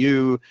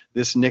CPU.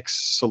 This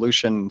NICS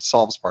solution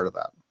solves part of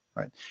that,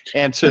 right?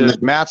 And to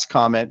Matt's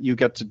comment, you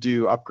get to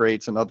do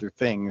upgrades and other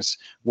things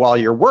while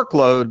your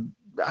workload,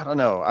 I don't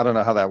know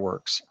how that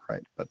works,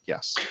 right? But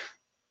yes.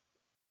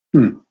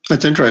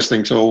 That's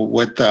interesting. So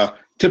with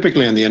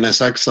typically on the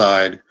NSX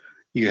side,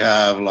 you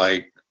have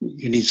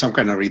you need some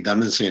kind of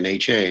redundancy in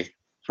HA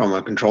from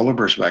a controller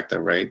perspective,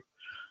 right?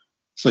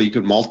 So you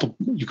could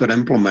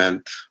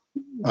implement,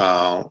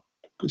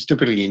 because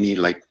typically you need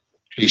at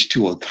least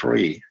 2 or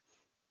 3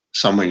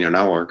 somewhere in your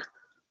network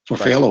for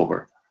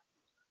failover.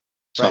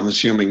 So I'm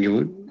assuming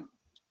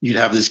you'd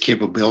have this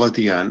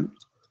capability on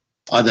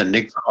other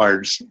NIC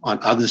cards on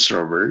other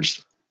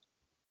servers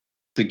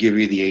to give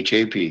you the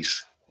HA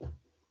piece.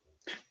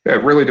 Yeah,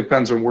 it really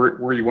depends on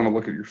where you want to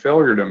look at your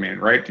failure domain,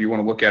 right? Do you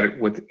want to look at it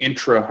with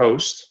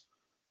intra-host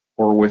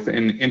or with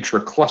an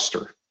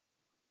intra-cluster?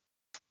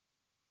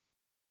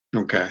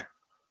 Okay.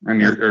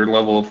 And your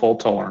level of fault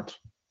tolerance.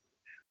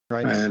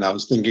 Right. And I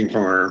was thinking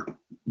from a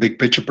big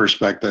picture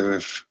perspective,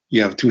 if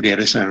you have 2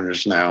 data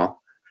centers now,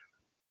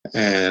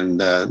 and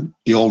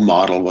the old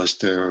model was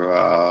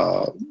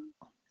to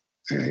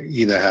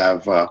either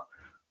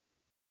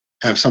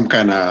have some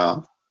kind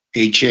of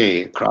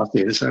HA across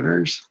data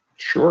centers.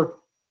 Sure.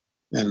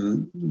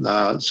 And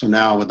so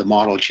now with the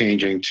model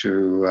changing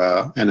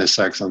to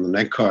NSX on the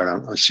NIC card,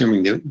 I'm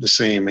assuming the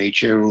same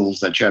HA rules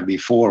that you had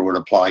before would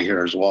apply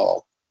here as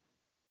well,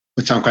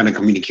 with some kind of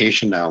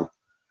communication now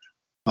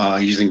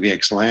using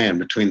VXLAN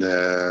between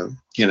the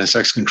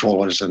NSX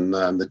controllers and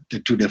the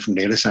 2 different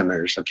data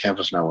centers of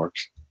campus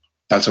networks,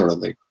 that sort of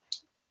thing.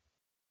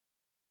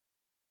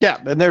 Yeah,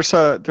 and there's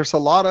a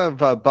lot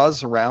of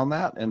buzz around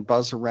that, and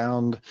buzz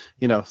around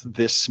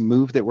this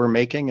move that we're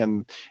making,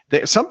 and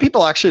some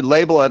people actually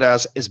label it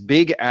as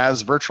big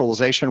as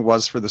virtualization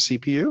was for the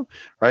CPU,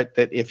 right?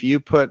 That if you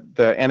put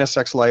the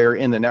NSX layer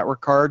in the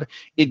network card,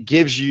 it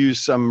gives you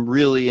some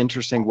really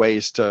interesting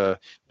ways to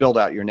build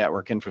out your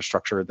network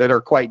infrastructure that are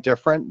quite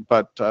different,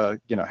 but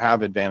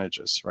have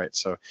advantages, right?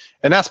 So,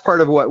 and that's part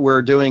of what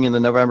we're doing in the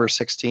November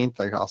 16th.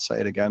 I'll say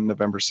it again,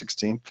 November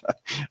 16th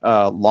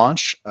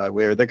launch,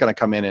 where they're going to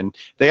come in, and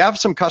they have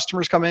some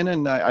customers come in,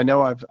 and I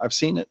know I've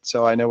seen it,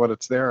 so I know what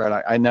it's there,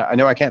 and I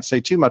know I can't say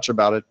too much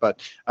about it,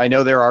 but I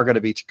know there are going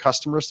to be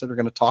customers that are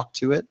going to talk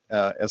to it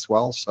as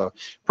well. So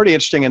pretty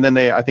interesting. And then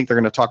I think they're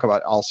going to talk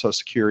about also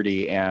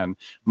security and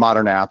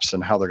modern apps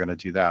and how they're going to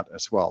do that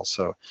as well.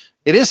 So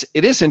it is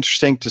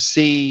interesting to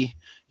see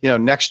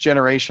next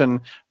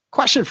generation.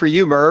 Question for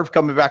you, Merv,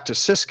 coming back to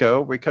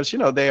Cisco, because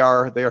they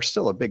are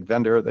still a big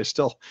vendor. they're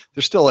still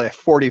a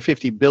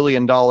 $40-50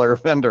 billion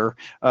vendor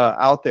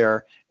out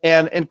there,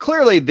 and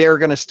clearly they're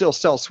going to still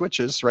sell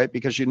switches, right?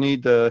 Because you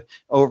need the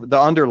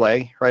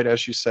underlay, right,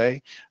 as you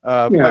say.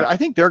 But I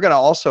think they're going to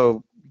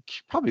also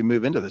probably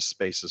move into this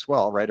space as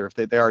well, right? Or if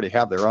they already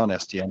have their own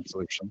SDN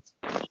solutions.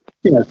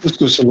 Yeah,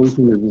 Cisco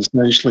solution is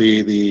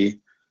essentially the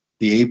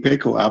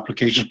APIC, or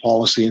Application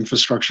Policy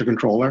Infrastructure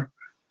Controller.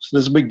 So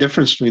there's a big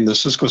difference between the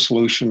Cisco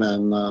solution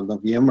and the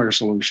VMware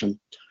solution.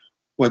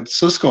 With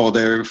Cisco,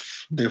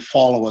 they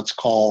follow what's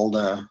called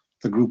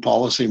the group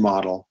policy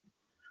model.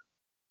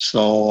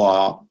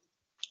 So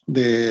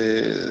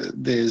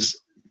there's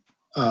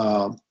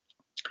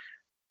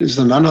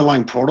an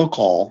underlying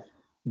protocol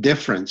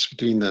difference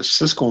between the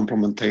Cisco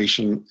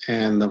implementation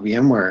and the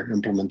VMware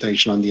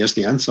implementation on the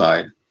SDN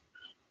side.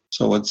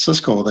 So with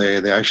Cisco,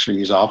 they actually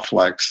use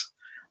OpFlex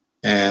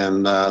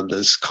and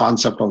this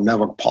concept of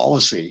network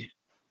policy.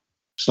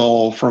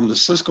 So from the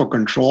Cisco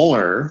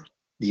controller,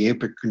 the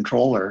APIC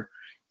controller,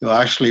 you're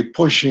actually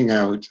pushing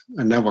out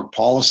a network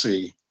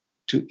policy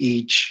to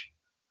each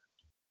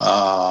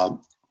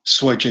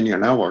switch in your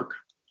network.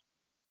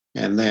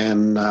 And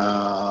then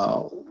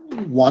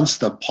once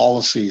the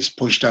policy is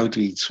pushed out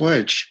to each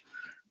switch,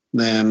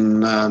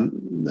 then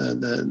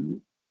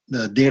the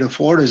data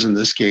forwarders in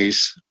this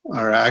case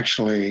are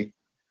actually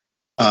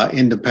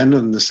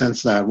independent in the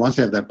sense that once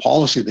they have that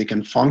policy, they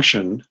can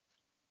function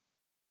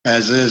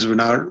as is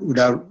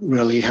without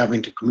really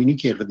having to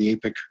communicate with the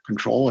APIC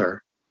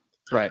controller.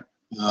 Right.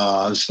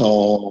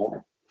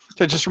 So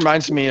it just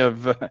reminds me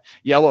of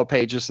Yellow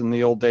Pages in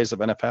the old days of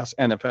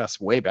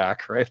NFS way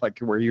back, right? Like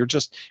where you're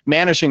just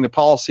managing the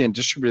policy and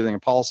distributing the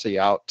policy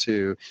out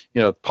to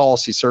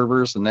policy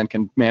servers, and then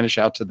can manage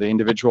out to the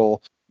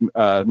individual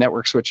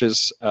network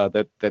switches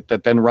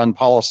that then run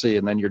policy,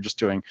 and then you're just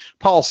doing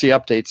policy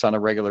updates on a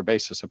regular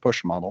basis, a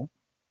push model.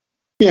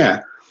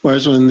 Yeah.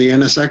 Whereas in the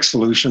NSX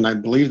solution, I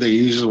believe they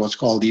use what's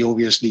called the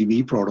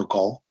OVSDB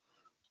protocol,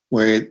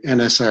 where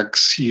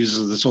NSX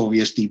uses this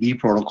OVSDB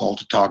protocol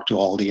to talk to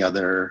all the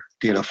other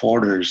data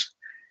forwarders.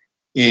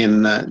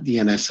 in the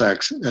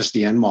NSX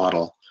SDN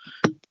model.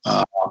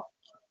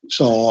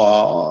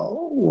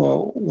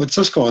 Well, with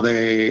Cisco,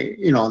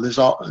 there's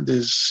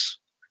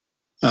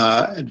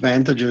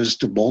advantages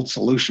to both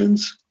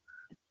solutions,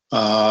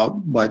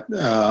 but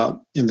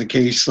in the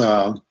case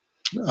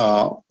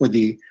with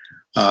the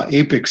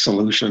APIC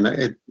solution,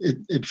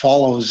 it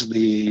follows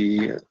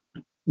the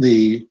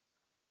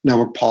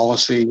network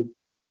policy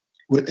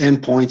with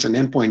endpoints and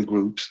endpoint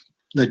groups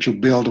that you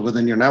build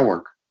within your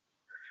network,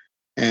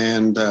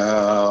 and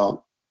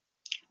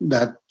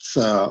that's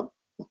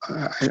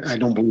I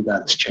don't believe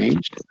that's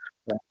changed.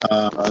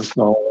 What's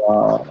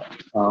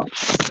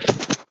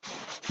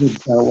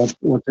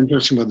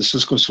interesting with the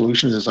Cisco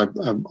solution is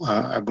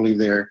I believe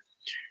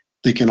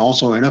they can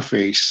also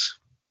interface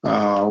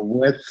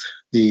with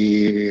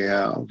the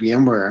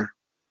VMware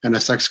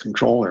NSX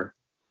controller,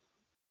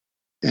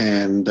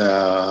 and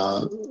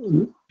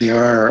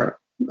there are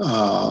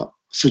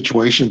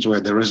situations where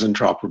there is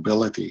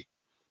interoperability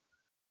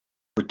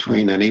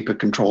between an APIC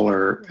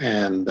controller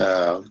and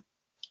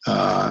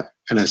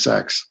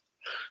NSX.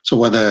 So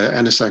whether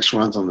NSX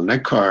runs on the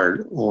NEC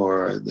card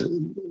or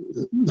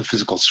the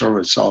physical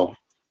server itself,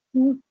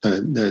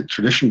 the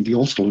traditional, the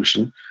old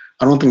solution,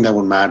 I don't think that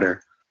would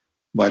matter.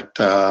 But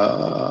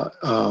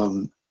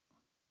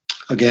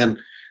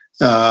again,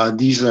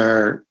 these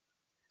are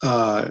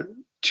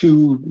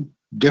two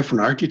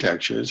different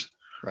architectures.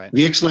 Right.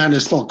 VXLAN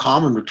is still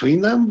common between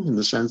them in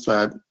the sense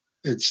that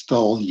it's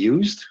still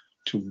used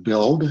to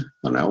build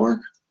a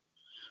network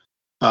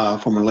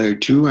from a layer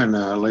 2 and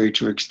a layer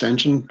 2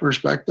 extension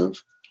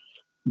perspective.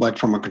 But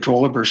from a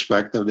controller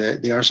perspective,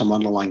 there are some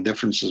underlying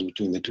differences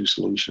between the two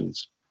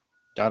solutions.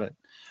 Got it.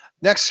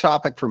 Next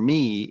topic for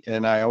me,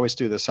 and I always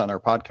do this on our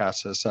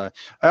podcast, is I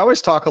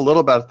always talk a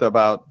little bit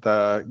about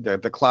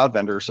the cloud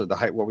vendors, or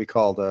what we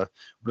call the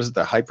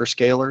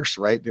hyperscalers,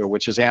 right?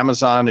 Which is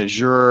Amazon,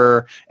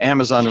 Azure,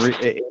 Amazon,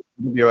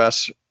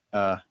 AWS,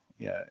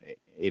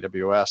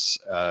 AWS,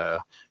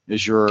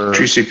 Azure,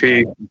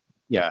 GCP.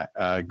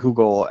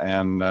 Google,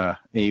 and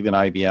even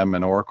IBM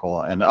and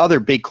Oracle and other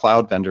big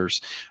cloud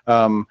vendors.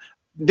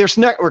 There's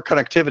network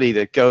connectivity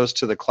that goes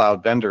to the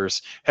cloud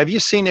vendors. Have you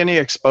seen any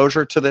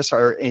exposure to this?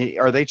 Are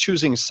they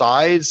choosing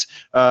sides?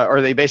 Are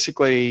they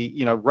basically,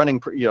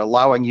 running,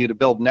 allowing you to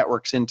build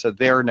networks into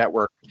their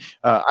network?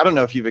 I don't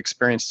know if you've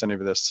experienced any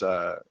of this,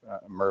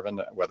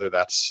 Mervyn, whether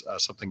that's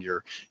something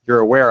you're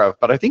aware of.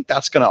 But I think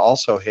that's going to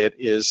also hit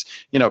is,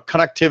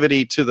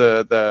 connectivity to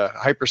the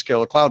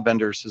hyperscaler cloud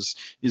vendors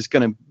is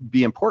going to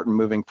be important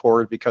moving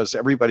forward, because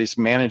everybody's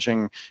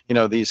managing,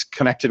 these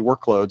connected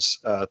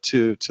workloads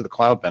to the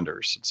cloud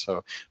vendors. So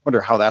I wonder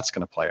how that's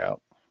going to play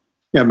out.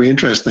 Yeah, it'll be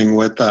interesting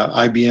with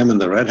IBM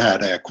and the Red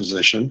Hat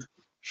acquisition.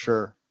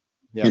 Sure.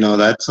 Yeah.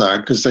 That's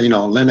because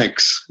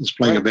Linux is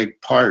playing a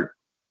big part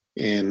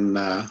in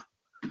the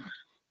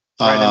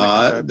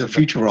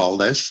future of all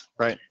this.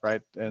 Right.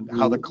 And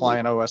how the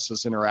client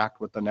OSs interact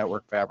with the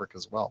network fabric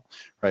as well.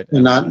 Right.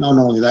 And not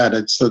only that,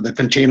 it's the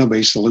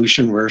container-based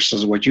solution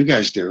versus what you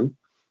guys do.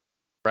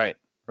 Right.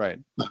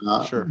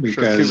 Sure.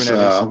 Because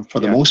for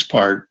the most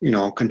part,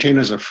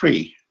 containers are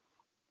free.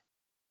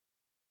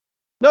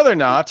 No, they're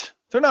not.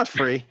 They're not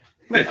free.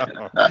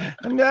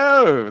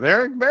 No,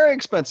 they're very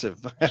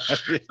expensive.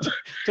 It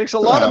takes a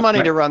lot of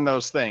money to run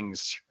those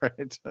things,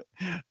 right?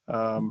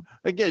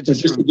 Again,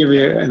 just to give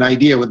you an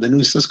idea, with the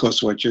new Cisco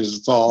switches,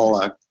 it's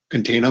all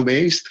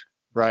container-based.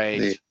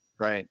 Right.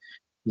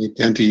 They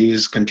tend to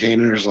use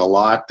containers a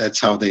lot. That's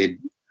how they.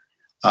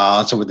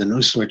 So with the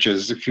new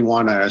switches, if you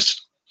want to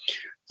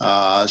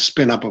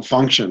spin up a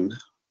function,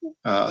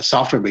 a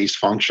software-based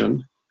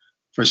function,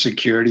 for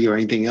security or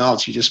anything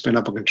else, you just spin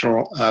up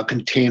a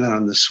container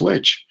on the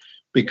switch,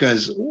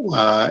 because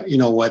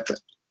with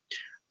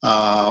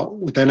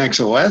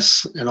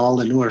NXOS and all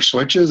the newer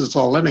switches, it's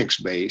all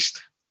Linux based.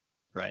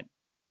 Right.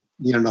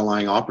 The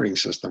underlying operating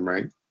system,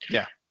 right?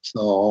 Yeah.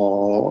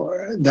 So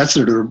that's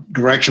the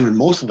direction with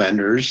most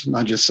vendors,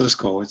 not just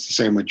Cisco. It's the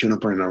same with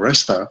Juniper and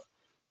Arista.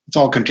 It's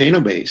all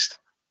container based.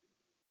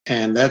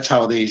 And that's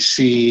how they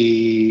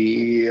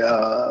see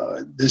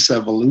this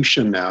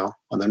evolution now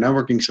on the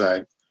networking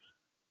side.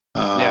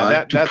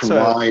 To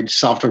provide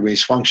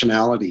software-based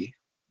functionality.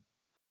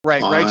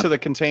 Right to the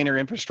container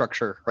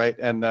infrastructure, right?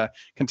 And the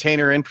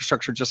container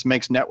infrastructure just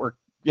makes network,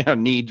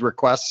 need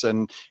requests,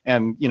 and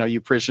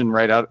you provision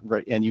right,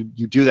 and you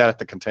do that at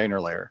the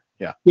container layer.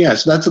 Yeah.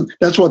 Yes,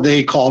 that's what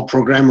they call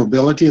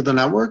programmability of the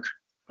network.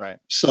 Right.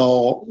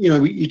 So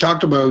you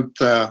talked about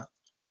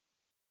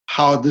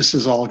how this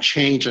has all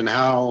changed and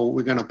how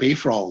we're going to pay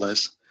for all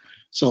this.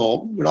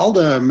 So with all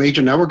the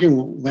major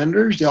networking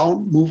vendors, they're all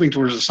moving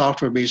towards a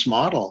software-based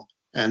model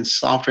and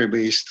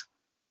software-based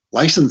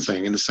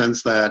licensing, in the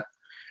sense that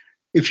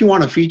if you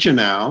want a feature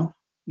now,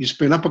 you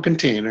spin up a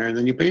container and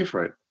then you pay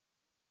for it.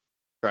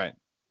 Right.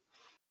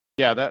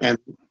 Yeah.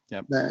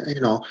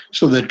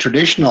 So the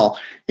traditional,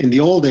 in the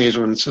old days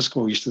when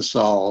Cisco used to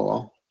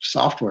sell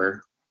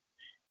software,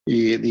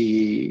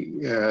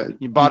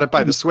 you bought it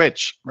by the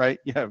switch, right?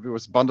 Yeah, it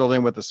was bundled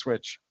in with the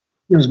switch.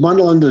 It was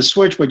bundled into the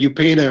switch, but you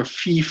paid a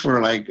fee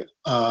for like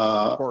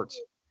Ports.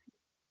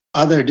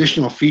 other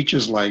additional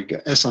features like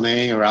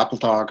SNA or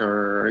AppleTalk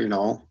or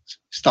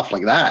stuff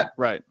like that.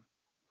 Right.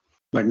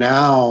 But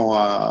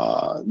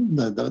now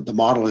the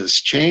model has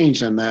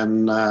changed, and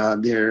then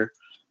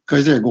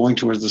because they're going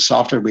towards the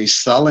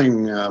software-based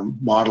selling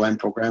model and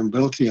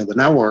programmability of the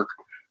network.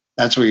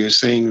 That's where you're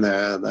seeing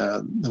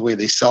the way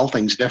they sell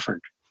things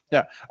different.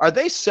 Yeah. Are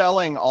they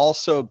selling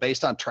also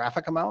based on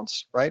traffic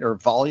amounts, right, or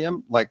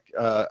volume? Like,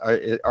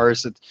 or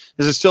is it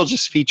still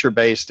just feature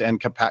based and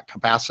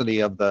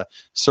capacity of the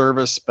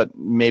service, but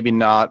maybe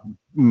not,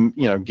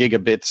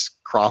 gigabits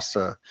across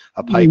a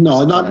pipe?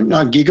 No,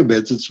 not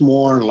gigabits. It's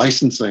more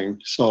licensing.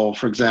 So,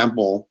 for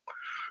example,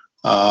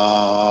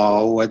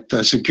 with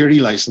the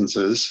security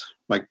licenses,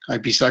 like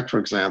IPsec, for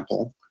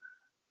example,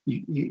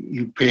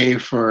 you pay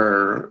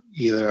for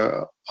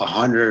either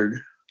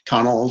 100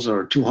 tunnels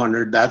or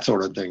 200, that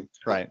sort of thing.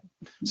 Right.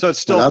 So it's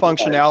still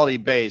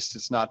functionality based.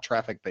 It's not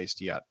traffic based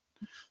yet.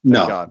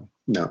 No. God.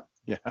 No.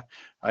 Yeah.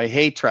 I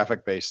hate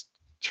traffic based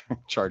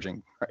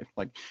charging, right?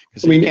 Like,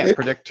 because you can't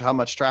predict how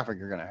much traffic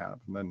you're going to have.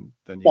 And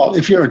then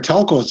if you're a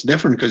telco, it's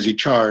different because you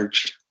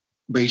charge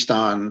based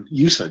on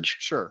usage.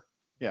 Sure.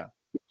 Yeah.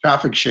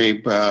 Traffic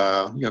shape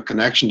your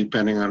connection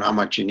depending on how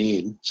much you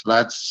need. So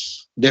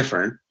that's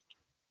different.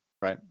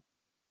 Right.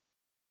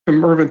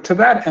 Mervyn, to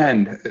that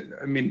end,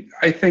 I mean,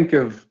 I think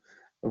of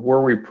where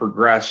we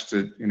progressed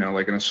to,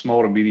 like in a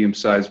small to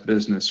medium-sized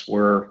business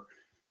where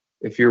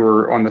if you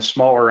were on the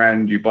smaller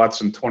end, you bought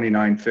some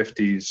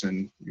 2950s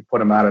and you put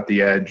them out at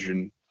the edge.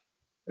 And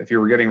if you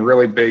were getting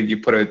really big,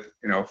 you put a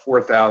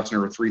 4000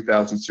 or a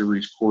 3000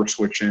 series core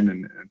switch in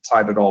and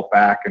tied it all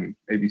back and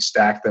maybe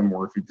stacked them.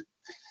 Or if you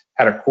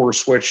had a core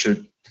switch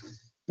that,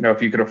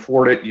 if you could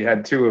afford it, you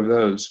had two of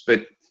those.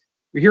 But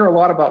we hear a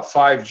lot about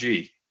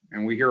 5G.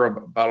 And we hear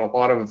about a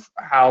lot of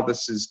how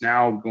this is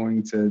now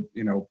going to,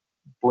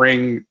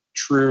 bring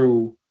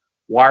true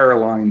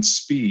wireline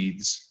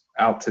speeds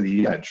out to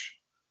the edge.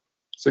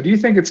 So do you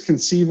think it's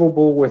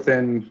conceivable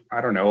within,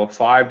 a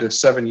 5 to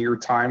 7 year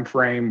time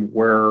frame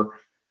where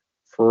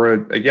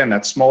again,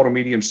 that small to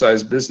medium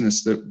sized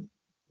business that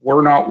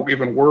we're not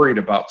even worried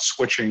about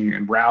switching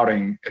and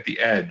routing at the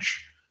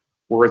edge,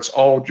 where it's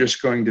all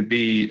just going to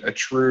be a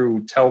true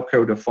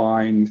telco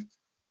defined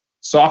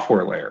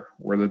software layer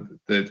where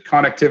the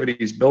connectivity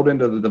is built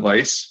into the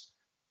device.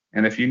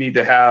 And if you need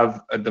to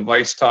have a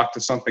device talk to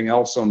something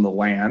else on the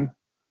LAN,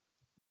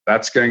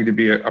 that's going to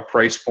be a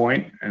price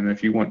point. And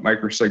if you want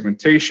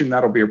microsegmentation,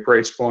 that'll be a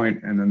price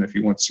point. And then if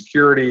you want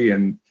security,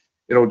 and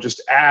it'll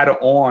just add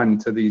on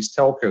to these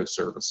telco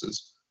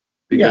services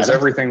because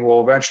everything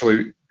will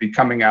eventually be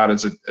coming out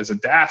as a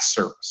DAS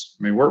service.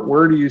 I mean,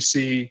 where do you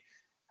see,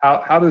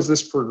 how does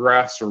this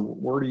progress, or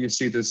where do you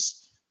see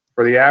this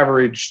for the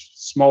average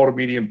small to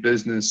medium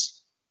business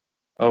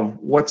of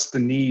what's the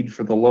need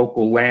for the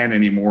local LAN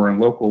anymore and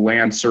local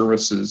LAN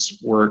services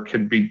where it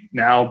could be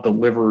now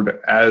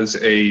delivered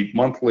as a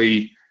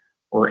monthly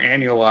or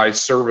annualized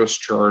service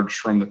charge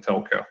from the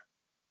telco?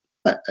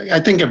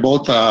 I think in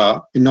both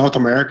in North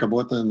America,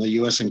 both in the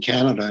US and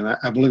Canada, and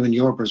I believe in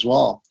Europe as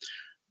well,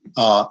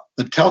 the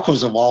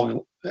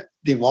telcos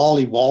they've all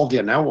evolved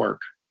their network.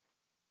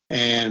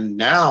 And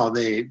now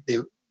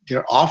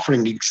they're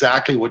offering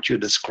exactly what you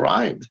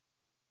described.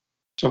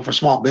 So for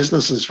small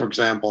businesses, for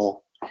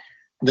example,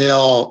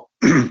 they'll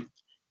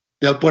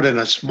put in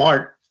a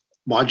smart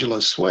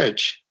modular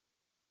switch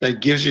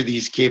that gives you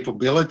these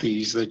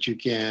capabilities that you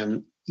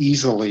can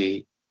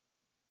easily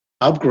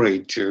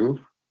upgrade to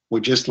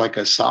with just like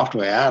a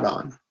software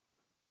add-on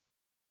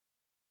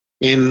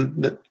in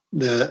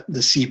the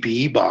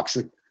CPE box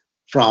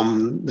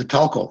from the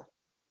telco.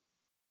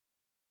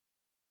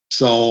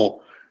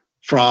 So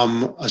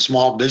from a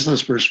small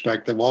business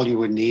perspective, all you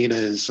would need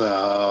is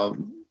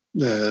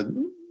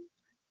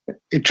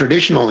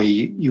traditionally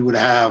you would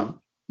have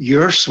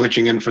your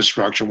switching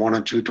infrastructure, one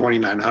or two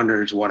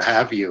 2900s, what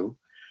have you,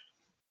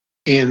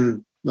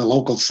 in the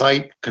local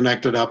site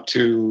connected up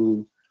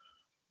to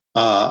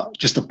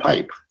just a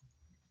pipe,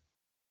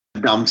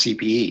 a dumb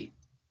CPE.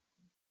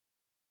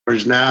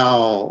 Whereas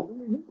now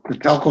the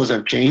telcos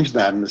have changed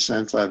that in the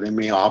sense that they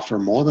may offer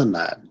more than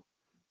that.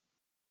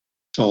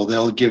 So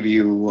they'll give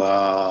you,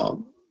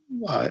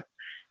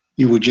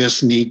 you would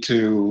just need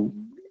to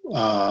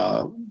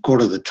go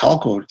to the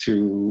telco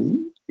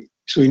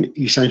so you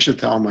essentially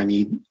tell them I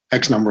need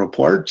X number of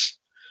ports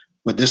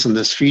with this and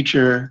this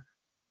feature,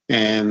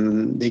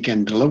 and they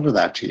can deliver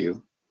that to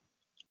you.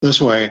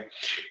 This way,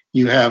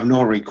 you have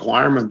no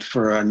requirement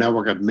for a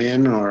network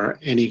admin or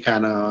any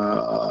kind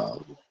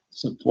of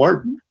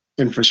support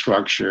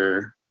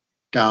infrastructure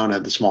down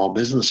at the small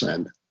business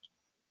end.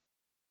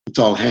 It's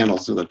all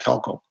handled through the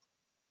telco.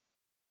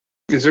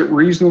 Is it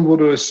reasonable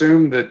to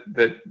assume that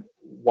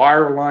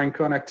wireline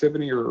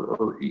connectivity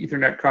or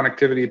Ethernet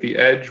connectivity at the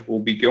edge will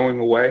be going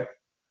away,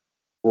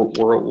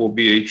 or it will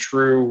be a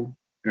true,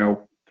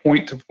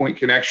 point-to-point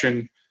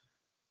connection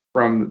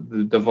from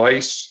the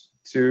device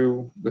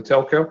to the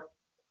telco?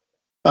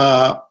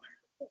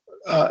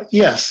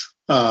 Yes,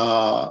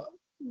 because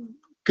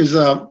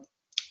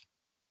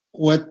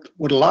what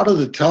a lot of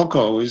the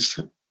telcos,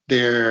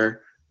 the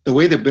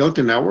way they built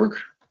the network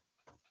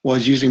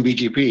was using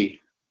BGP,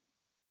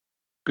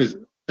 because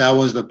that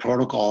was the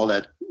protocol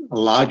that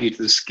allowed you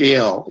to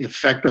scale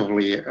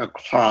effectively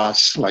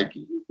across, like,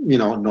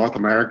 North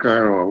America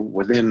or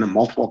within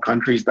multiple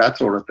countries, that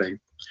sort of thing.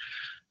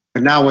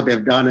 But now what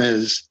they've done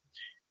is,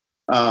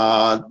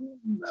 with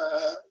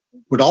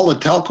all the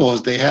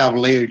telcos, they have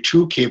layer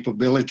 2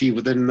 capability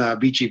within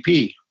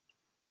BGP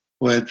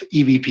with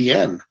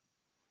EVPN.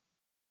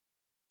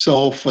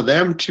 So for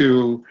them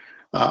to,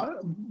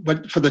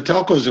 but for the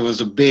telcos, it was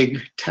a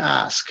big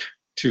task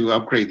to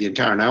upgrade the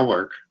entire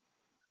network,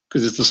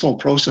 because it's the slow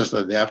process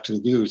that they have to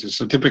do.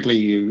 So typically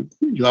you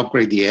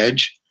upgrade the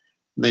edge,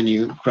 then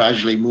you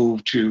gradually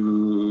move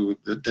to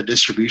the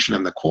distribution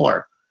and the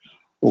core.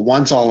 Well,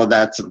 once all of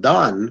that's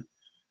done,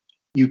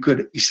 you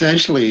could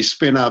essentially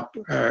spin up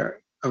a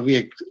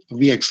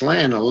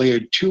VXLAN, a layer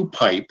 2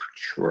 pipe,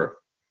 Sure.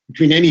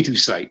 between any two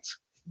sites.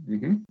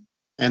 Mm-hmm.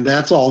 And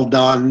that's all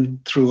done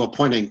through a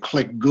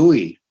point-and-click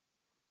GUI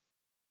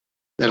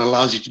that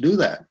allows you to do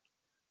that.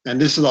 And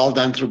this is all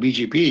done through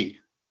BGP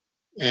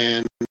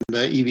and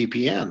the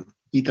EVPN,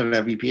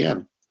 Ethernet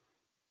VPN.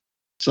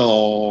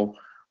 So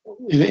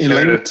in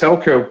a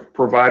telco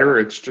provider,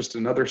 it's just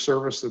another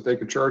service that they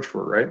could charge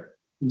for, right?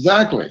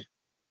 Exactly.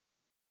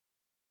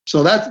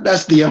 So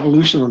that's the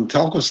evolution on the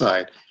telco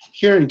side.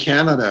 Here in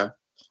Canada,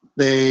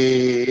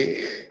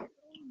 I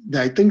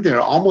think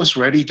they're almost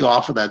ready to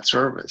offer that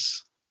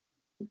service.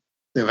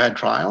 They've had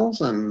trials,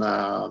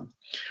 and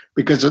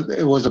because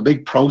it was a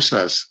big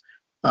process,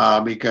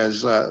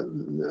 because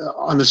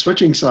on the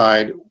switching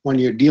side, when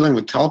you're dealing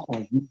with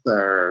telcos,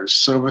 their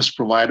service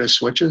provider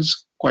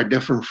switches quite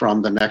different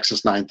from the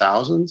Nexus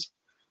 9000s.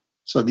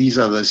 So these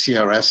are the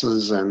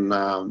CRSs,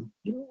 and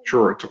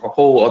sure, it's a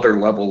whole other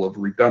level of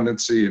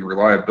redundancy and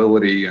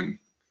reliability, and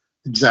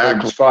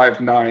exactly those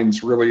 5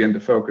 nines really into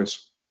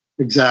focus.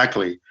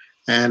 Exactly,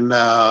 and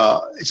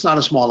it's not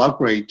a small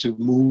upgrade to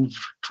move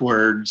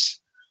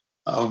towards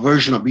a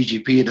version of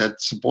BGP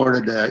that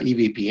supported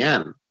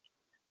EVPN.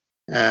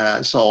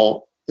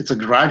 So it's a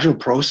gradual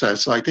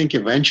process. So I think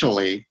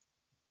eventually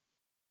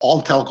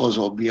all telcos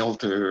will be able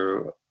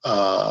to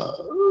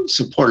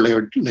support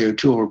layer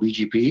 2 over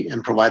BGP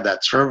and provide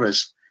that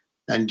service,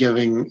 and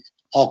giving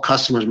all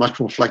customers much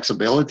more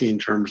flexibility in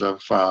terms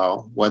of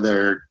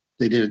whether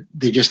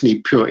they just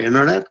need pure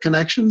internet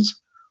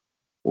connections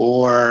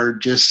or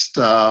just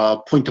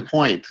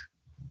point-to-point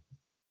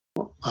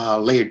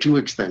layer 2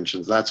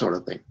 extensions, that sort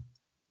of thing.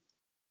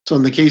 So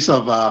in the case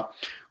of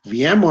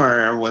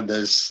VMware with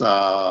this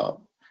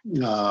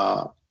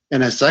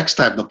NSX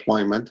type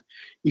deployment,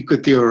 you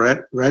could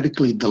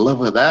theoretically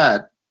deliver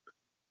that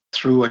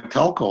through a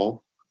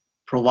telco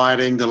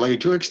providing the layer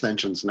 2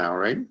 extensions now,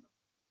 right?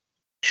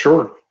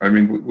 Sure. I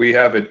mean, we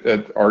have it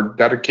at our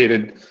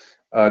dedicated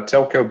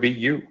telco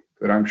BU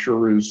that I'm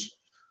sure is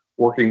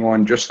working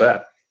on just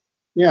that.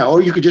 Yeah,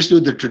 or you could just do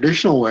the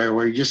traditional way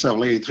where you just have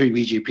layer 3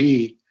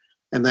 BGP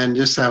and then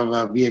just have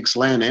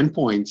VXLAN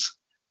endpoints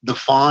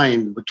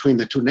defined between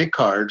the 2 NIC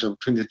cards or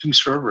between the 2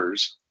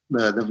 servers,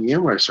 the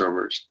VMware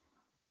servers.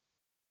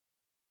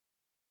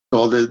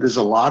 So there's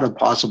a lot of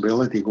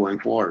possibility going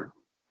forward.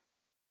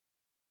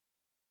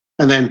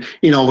 And then,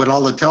 with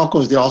all the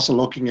telcos, they're also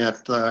looking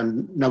at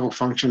network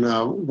function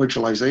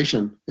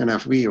virtualization,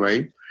 NFV,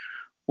 right?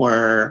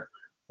 Where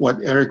what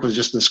Eric was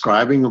just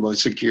describing about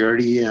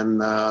security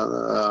and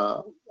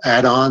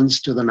add-ons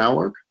to the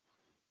network.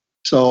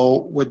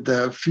 So with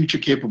the future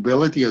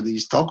capability of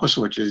these telco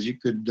switches, you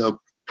could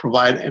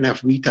provide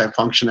NFV type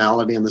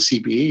functionality in the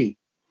CPE.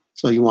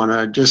 So you want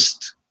to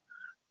just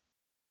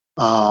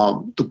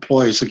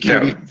deploy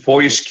security. Yeah,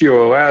 voice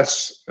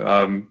QoS,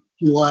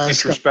 QoS,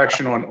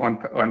 introspection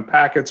on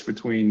packets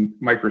between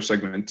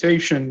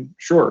microsegmentation.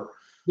 Sure.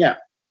 Yeah.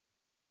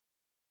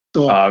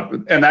 So,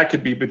 and that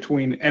could be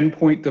between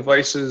endpoint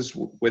devices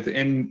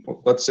within,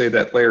 let's say,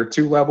 that layer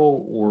 2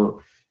 level,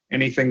 or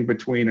anything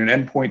between an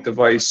endpoint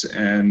device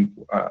and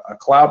a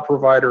cloud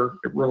provider.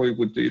 It really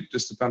would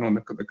just depend on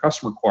the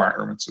customer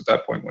requirements at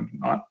that point, would it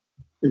not?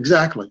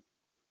 Exactly.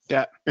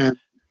 Yeah. And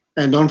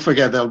don't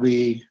forget there'll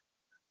be,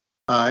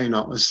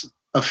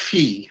 a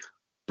fee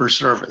per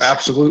service.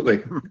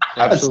 Absolutely.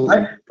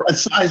 Absolutely.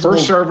 Per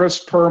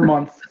service, per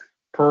month,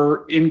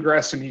 per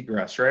ingress and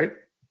egress, right?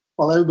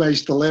 Well,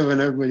 everybody's to live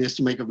and everybody has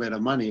to make a bit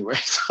of money, right?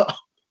 So,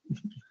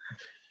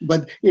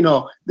 but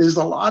there's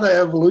a lot of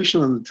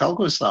evolution on the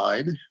telco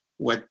side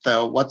with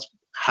what's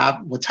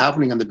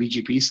happening on the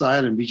BGP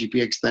side and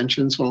BGP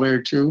extensions for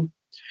layer 2,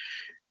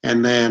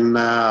 and then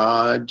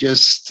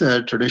just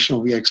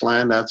traditional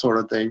VXLAN, that sort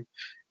of thing.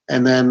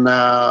 And then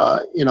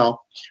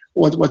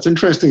what's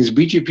interesting is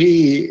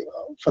BGP,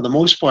 for the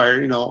most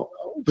part,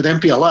 with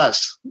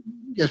MPLS,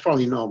 you guys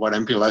probably know about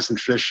MPLS and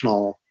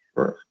traditional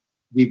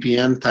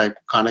VPN type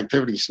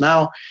connectivity. So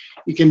now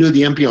you can do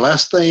the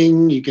MPLS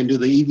thing, you can do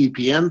the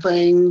EVPN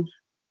thing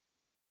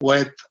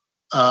with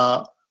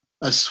a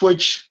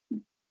switch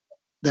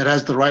that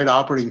has the right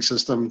operating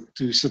system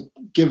to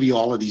give you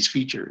all of these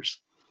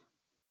features.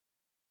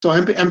 So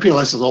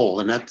MPLS is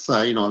old, and that's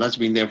that's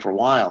been there for a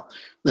while.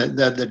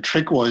 The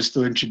trick was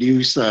to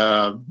introduce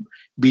BGP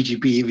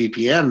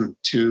EVPN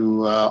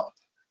to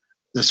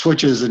the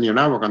switches in your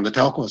network on the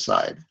telco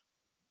side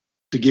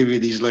to give you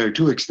these layer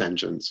 2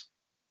 extensions,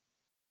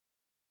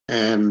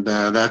 and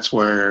that's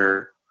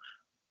where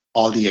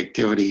all the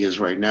activity is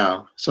right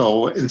now.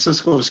 So in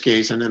Cisco's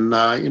case, and in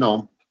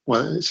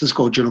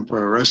Cisco,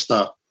 Juniper,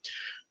 Arista,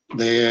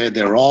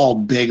 they're all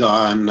big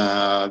on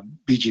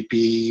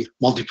BGP,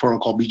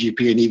 multi-protocol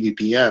BGP and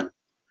EVPN,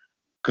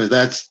 because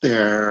that's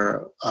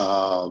their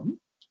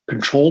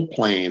control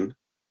plane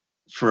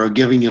for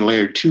giving you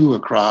layer 2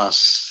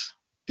 across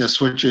the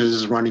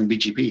switches running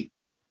BGP.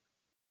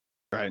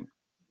 Right.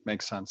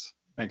 Makes sense.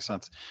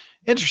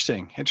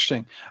 Interesting.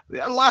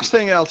 The last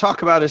thing I'll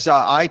talk about is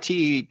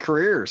IT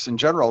careers in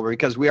general,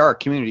 because we are a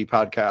community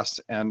podcast,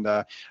 and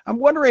I'm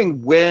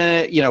wondering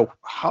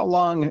how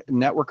long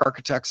network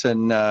architects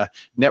and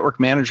network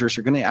managers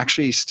are going to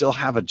actually still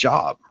have a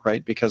job,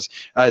 right? Because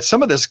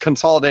some of this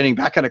consolidating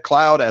back into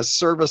cloud as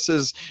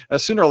services,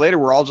 sooner or later,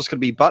 we're all just going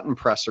to be button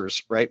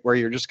pressers, right? Where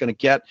you're just going to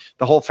get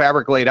the whole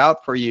fabric laid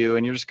out for you,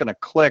 and you're just going to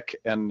click.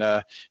 And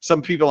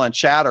some people in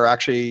chat are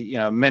actually,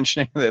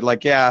 mentioning that,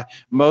 like, yeah,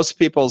 most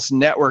people's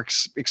network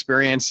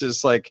experience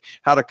is like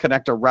how to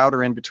connect a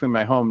router in between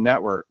my home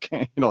network,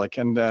 and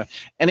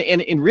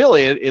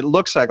really it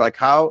looks like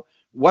how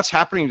what's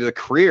happening to the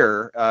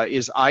career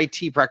is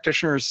IT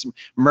practitioners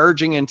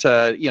merging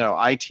into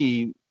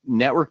IT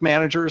network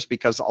managers,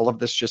 because all of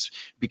this just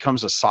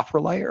becomes a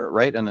software layer,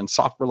 right? And then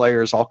software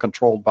layer is all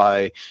controlled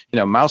by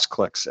mouse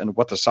clicks and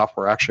what the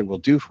software actually will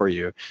do for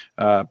you,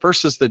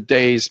 versus the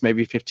days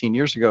maybe 15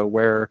 years ago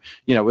where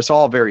it was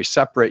all very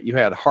separate. You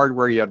had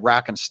hardware, you had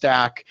rack and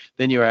stack,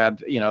 then you had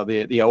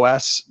the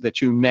OS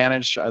that you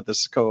managed, the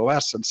Cisco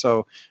OS. And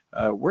so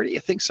where do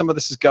you think some of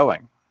this is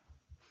going?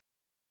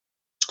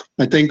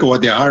 I think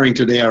what they're hiring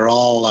today are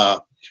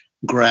all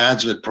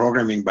grads with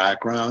programming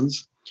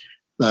backgrounds.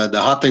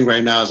 The hot thing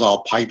right now is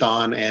all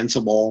Python,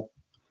 Ansible,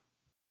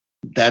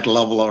 that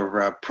level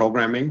of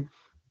programming.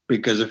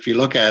 Because if you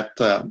look at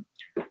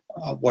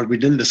what we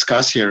didn't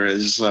discuss here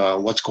is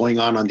what's going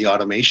on the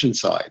automation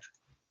side.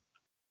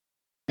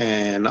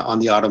 And on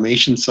the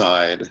automation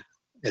side,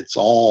 it's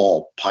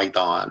all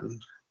Python,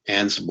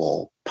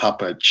 Ansible,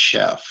 Puppet,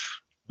 Chef.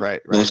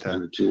 Right. Those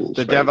kind of tools.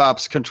 The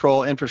DevOps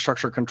control,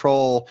 infrastructure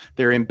control,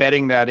 they're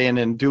embedding that in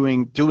and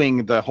doing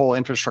the whole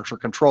infrastructure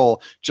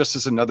control just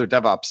as another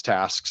DevOps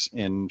tasks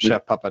in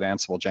Chef, Puppet,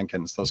 Ansible,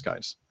 Jenkins, those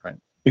guys, right?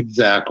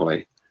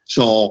 Exactly.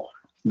 So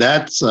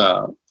that's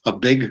a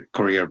big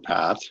career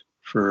path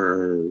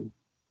for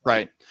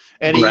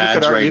And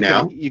grads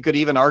you could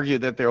even argue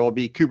that there will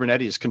be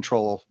Kubernetes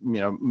control,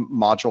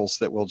 modules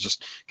that will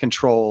just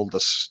control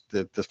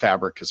the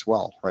fabric as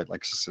well, right?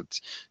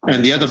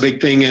 And the other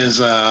big thing is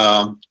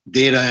data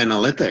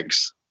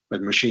analytics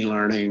with machine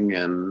learning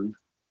and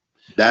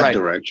that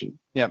direction.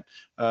 Yeah.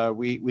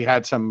 We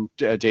had some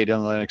data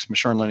analytics,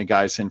 machine learning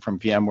guys in from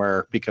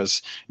VMware,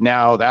 because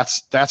now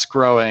that's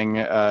growing.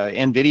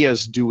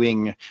 NVIDIA's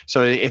doing,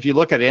 so if you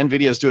look at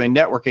NVIDIA's doing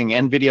networking,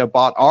 NVIDIA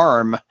bought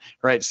ARM,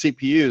 right?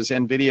 CPUs,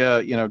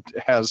 NVIDIA,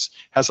 has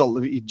a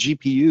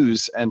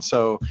GPUs, and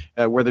so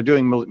where they're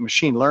doing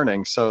machine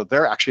learning, so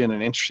they're actually in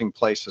an interesting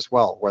place as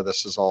well, where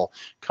this is all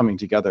coming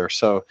together.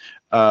 So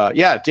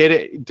data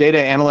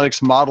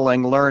analytics,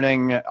 modeling,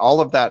 learning,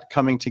 all of that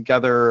coming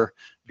together,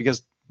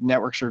 because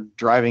networks are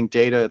driving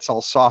data. It's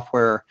all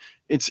software.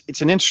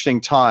 It's an interesting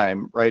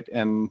time, right?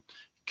 And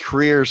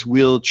careers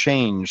will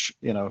change,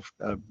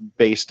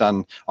 based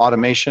on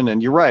automation.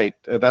 And you're right.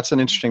 That's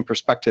an interesting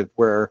perspective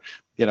where,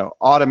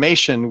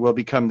 automation will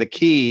become the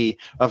key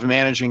of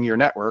managing your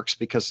networks,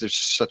 because there's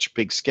such a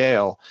big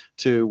scale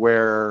to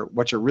where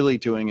what you're really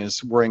doing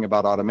is worrying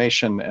about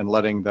automation and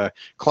letting the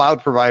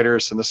cloud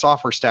providers and the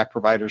software stack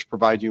providers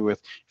provide you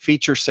with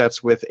feature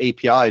sets with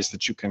APIs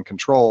that you can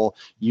control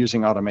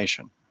using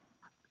automation.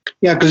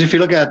 Yeah, because if you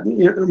look at,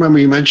 remember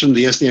you mentioned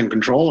the SDN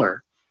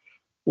controller.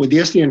 With the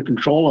SDN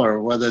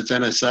controller, whether it's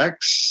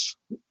NSX,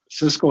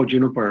 Cisco,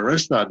 Juniper,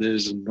 Arista,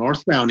 there's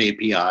northbound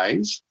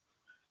APIs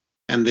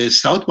and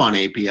there's southbound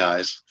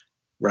APIs,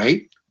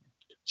 right?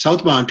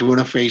 Southbound to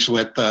interface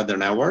with their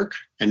network,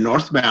 and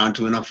northbound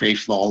to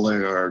interface with all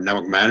their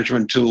network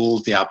management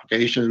tools, the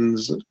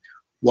applications,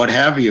 what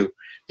have you.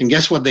 And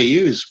guess what they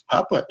use?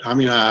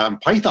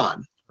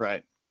 Python.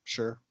 Right.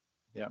 Sure.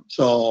 Yeah.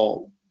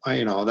 So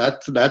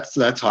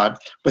that's hard.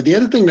 But the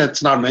other thing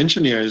that's not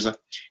mentioned here is, if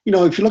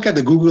you look at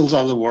the Googles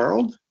of the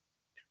world,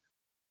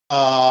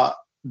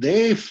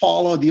 they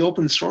follow the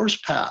open source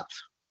path.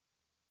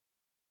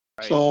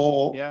 Right.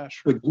 So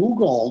with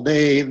Google,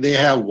 they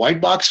have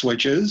white box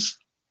switches,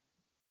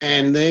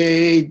 and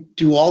they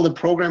do all the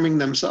programming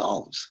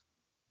themselves.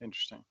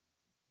 Interesting.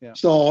 Yeah.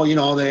 So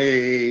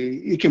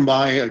you can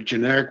buy a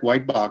generic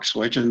white box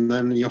switch, and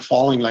then you're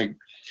following like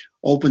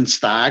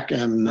OpenStack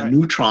and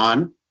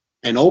Neutron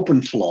and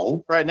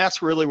OpenFlow. Right, and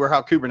that's really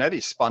how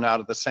Kubernetes spun out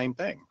of the same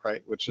thing,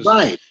 right? Which is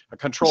a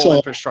control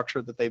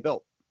infrastructure that they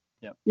built.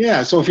 Yeah.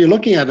 Yeah, so if you're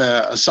looking at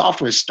a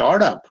software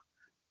startup,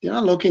 you're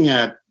not looking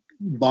at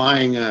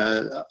buying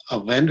a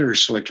vendor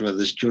switch with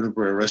this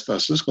Juniper,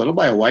 Arista, Cisco. They'll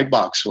buy a white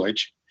box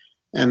switch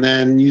and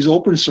then use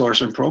open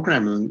source and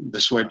program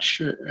the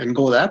switch and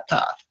go that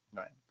path.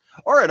 Right.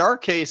 Or in our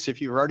case,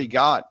 if you've already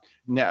got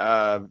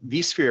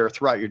vSphere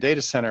throughout your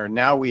data center,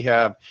 now we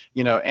have,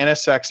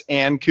 NSX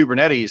and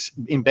Kubernetes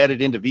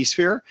embedded into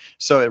vSphere,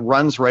 so it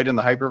runs right in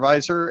the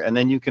hypervisor, and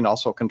then you can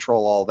also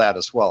control all that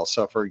as well.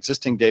 So for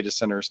existing data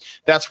centers,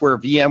 that's where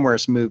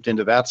VMware's moved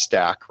into that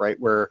stack, right,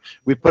 where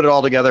we put it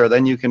all together.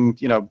 Then you can,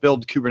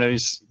 build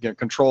Kubernetes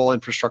control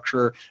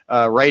infrastructure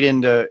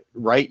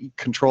right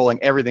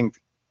controlling everything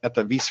at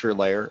the vSphere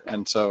layer.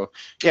 And so,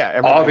 yeah,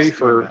 Avi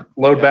for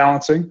load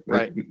balancing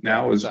right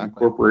now is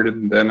incorporated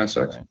into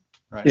NSX.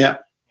 Right. Yeah.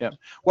 Yeah.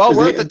 Well,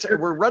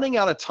 we're running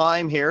out of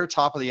time here,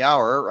 top of the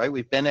hour, right?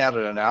 We've been at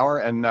it an hour,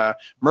 and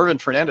Mervyn,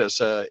 Fernandez,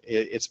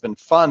 it's been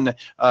fun.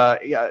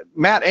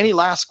 Matt, any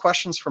last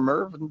questions for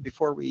Mervyn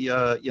before we,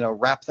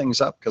 wrap things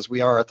up, because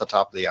we are at the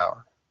top of the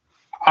hour?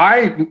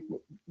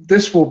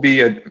 This will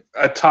be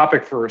a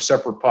topic for a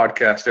separate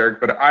podcast, Eric,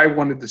 but I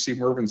wanted to see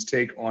Mervyn's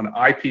take on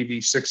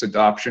IPv6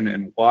 adoption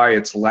and why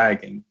it's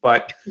lagging.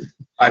 But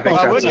I think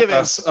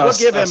that's a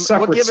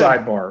separate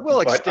sidebar.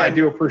 But I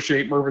do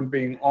appreciate Mervyn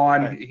being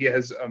on. Right. He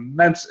has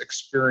immense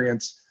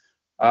experience.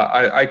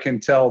 I can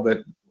tell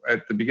that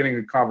at the beginning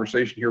of the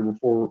conversation here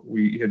before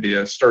we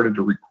had started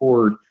to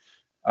record,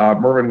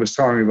 Mervyn was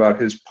telling me about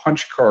his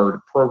punch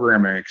card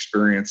programming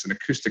experience and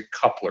acoustic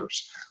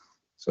couplers.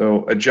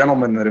 So a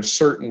gentleman that has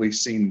certainly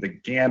seen the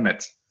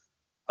gamut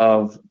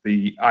of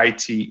the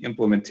IT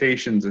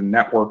implementations and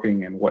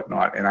networking and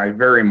whatnot. And I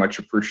very much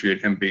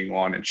appreciate him being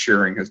on and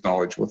sharing his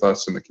knowledge with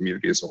us and the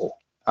community as a whole.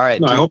 All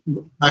right. No,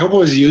 I hope it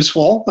was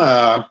useful.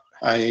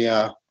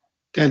 I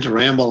tend to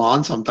ramble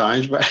on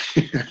sometimes, but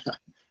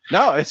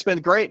No, it's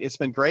been great. It's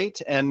been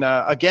great. And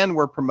again,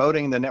 we're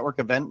promoting the network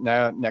event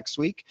next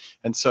week.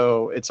 And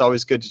so it's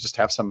always good to just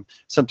have some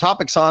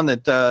topics on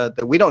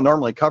that we don't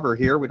normally cover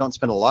here. We don't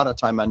spend a lot of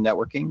time on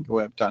networking.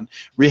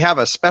 We have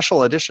a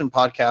special edition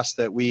podcast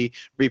that we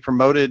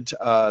promoted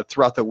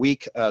throughout the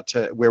week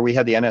to where we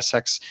had the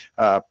NSX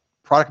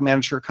product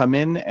manager come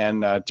in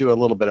and do a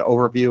little bit of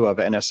overview of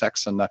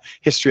NSX and the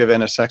history of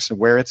NSX and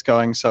where it's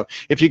going. So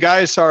if you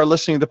guys are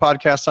listening to the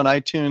podcast on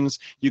iTunes,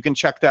 you can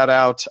check that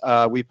out.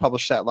 We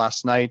published that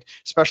last night.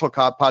 Special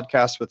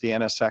podcast with the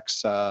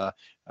NSX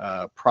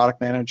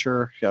product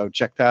manager.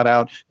 Check that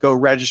out. Go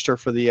register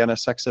for the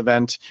NSX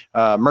event.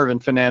 Mervyn,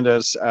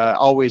 Fernandez,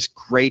 always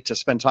great to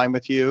spend time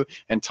with you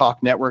and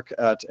talk network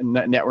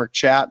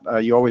chat.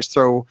 You always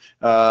throw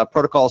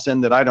protocols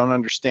in that I don't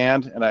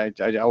understand, and I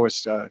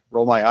always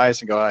roll my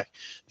eyes and go,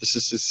 this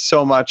is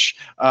so much.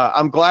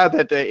 I'm glad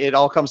that it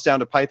all comes down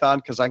to Python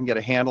because I can get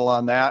a handle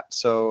on that.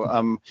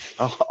 So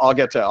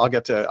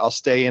I'll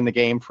stay in the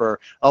game for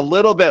a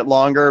little bit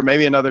longer,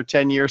 maybe another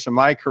 10 years of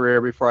my career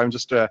before I'm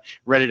just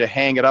ready to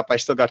hang it up. I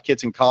still got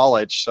kids in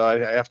college, so I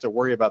have to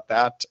worry about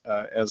that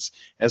as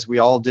we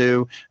all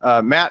do.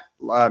 Matt,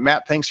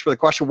 thanks for the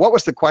question. What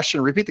was the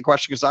question? Repeat the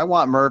question because I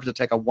want Merv to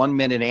take a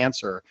 1-minute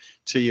answer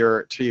to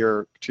your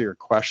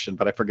question,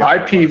 but I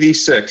forgot.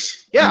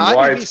 IPv6. Yeah,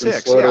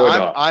 IPv6.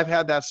 Yeah, I've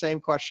had that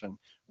same question.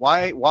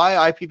 Why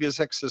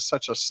IPv6 is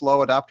such a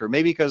slow adopter?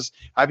 Maybe because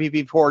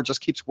IPv4 just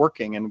keeps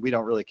working and we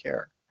don't really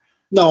care.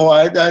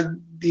 No,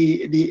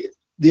 the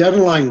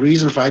underlying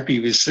reason for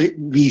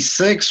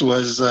IPv6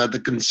 was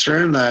the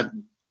concern that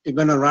you're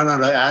going to run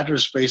out of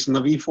address space on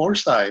the v4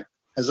 side.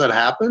 Has that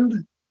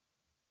happened?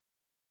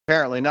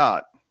 Apparently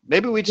not.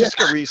 Maybe we just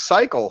could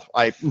recycle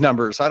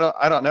numbers. I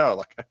don't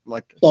know.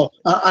 Well,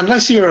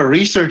 unless you're a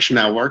research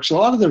network, so a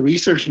lot of the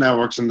research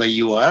networks in the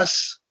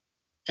U.S.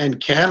 and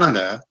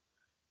Canada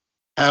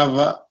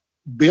have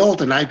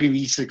built an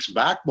IPv6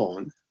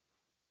 backbone,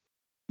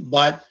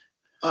 but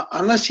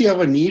unless you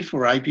have a need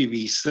for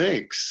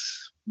IPv6,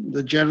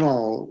 the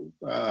general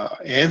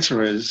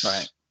answer is,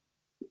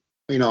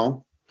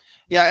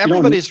 Yeah,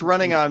 everybody's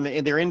running on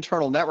their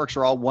internal networks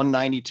are all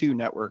 192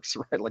 networks,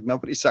 right? Like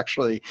nobody's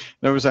actually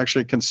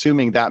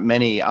consuming that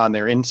many on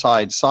their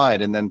inside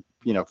side, and then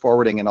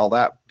forwarding and all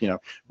that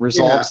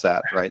resolves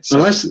that, right? So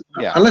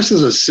unless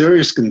there's a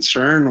serious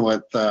concern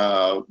with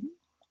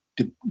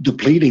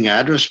depleting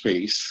address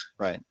space,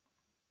 right?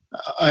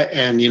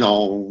 And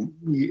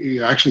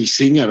you're actually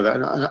seeing it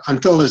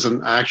until there's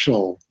an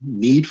actual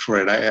need for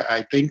it.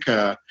 I think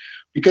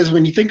because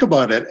when you think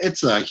about it,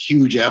 it's a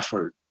huge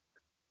effort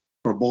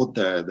for both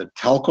the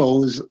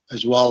telcos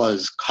as well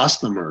as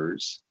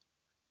customers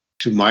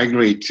to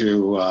migrate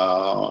to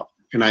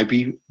an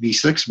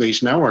IPv6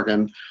 based network.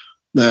 And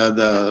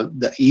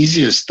the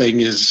easiest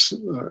thing is,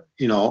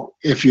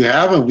 if you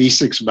have a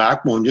V6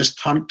 backbone, just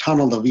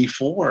tunnel the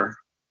V4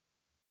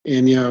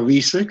 in your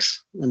V6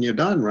 and you're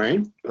done,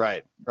 right?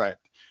 Right.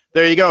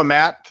 There you go,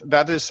 Matt.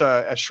 That is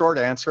a short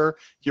answer.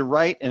 You're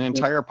right. An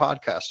entire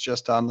podcast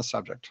just on the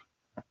subject.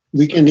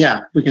 We can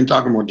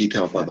talk in more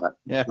detail about that.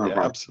 Yeah,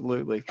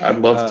 absolutely. I'd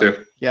love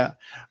to. Yeah.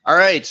 All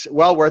right.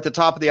 Well, we're at the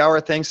top of the hour.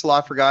 Thanks a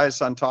lot for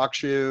guys on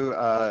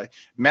TalkShoe.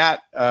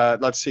 Matt,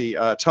 let's see.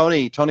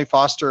 Tony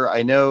Foster,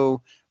 I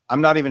know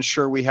I'm not even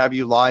sure we have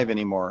you live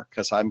anymore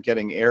because I'm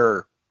getting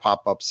error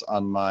pop-ups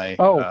on my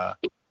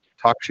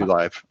TalkShoe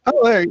Live.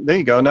 Oh, there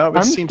you go. No, it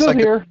I'm seems still like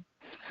here.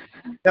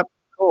 Yep.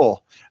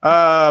 Cool.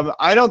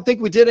 I don't think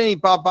we did any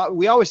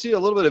we always do a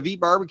little bit of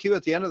barbecue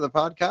at the end of the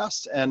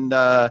podcast, and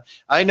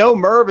I know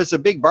Merv is a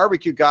big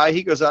barbecue guy.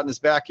 He goes out in his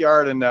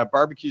backyard and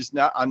barbecues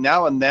now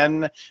and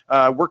then.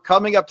 We're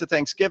coming up to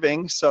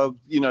Thanksgiving, so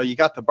you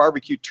got the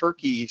barbecue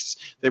turkeys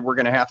that we're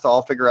going to have to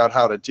all figure out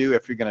how to do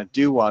if you're going to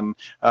do one.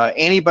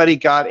 Anybody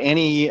got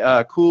any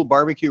cool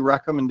barbecue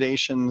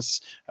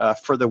recommendations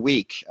for the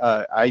week?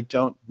 I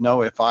don't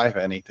know if I have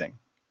anything.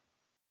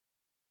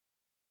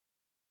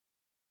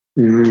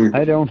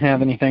 I don't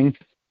have anything.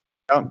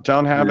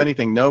 Don't have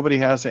anything. Nobody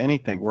has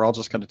anything. We're all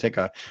just going to take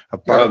a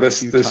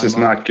barbecue. This is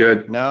not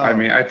good. No, I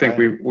mean, I think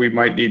we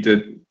might need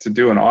to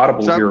do an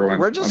audible here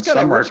on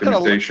some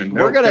recommendation.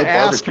 We're going to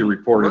ask barbecue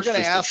report. It's just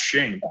a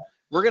shame.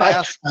 We're going to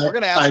ask. We're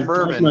going to ask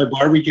Mervyn. I my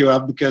barbecue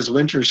up because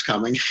winter's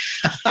coming.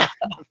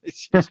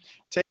 Take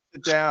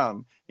it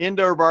down.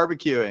 Indoor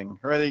barbecuing.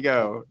 There you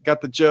go.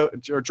 Got the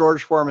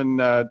George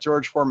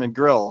Foreman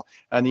grill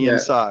on the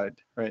inside.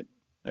 Right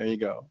there you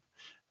go.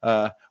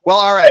 Well,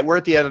 all right, we're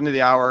at the end of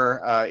the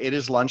hour. It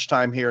is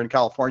lunchtime here in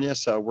California,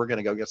 so we're going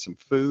to go get some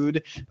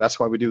food. That's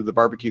why we do the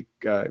barbecue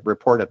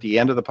report at the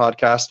end of the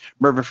podcast.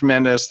 Mervyn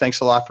Fernandez, thanks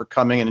a lot for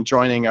coming and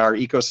joining our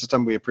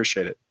ecosystem. We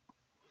appreciate it.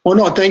 Well,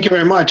 no, thank you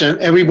very much. And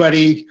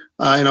everybody,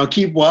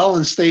 keep well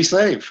and stay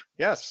safe.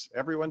 Yes,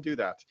 everyone do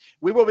that.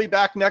 We will be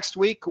back next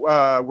week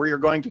where you're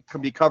going to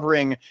be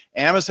covering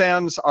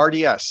Amazon's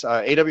RDS,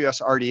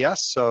 AWS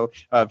RDS. So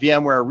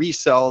VMware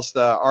resells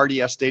the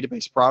RDS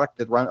database product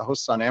that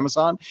hosts on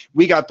Amazon.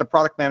 We got the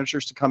product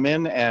managers to come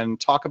in and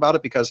talk about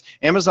it because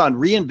Amazon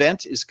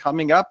reInvent is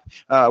coming up.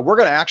 We're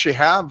going to actually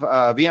have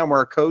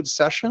VMware code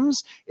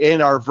sessions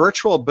in our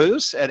virtual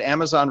booths at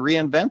Amazon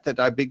reInvent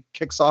that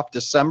kicks off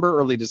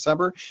early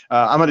December.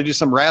 I'm going to do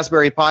some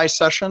Raspberry Pi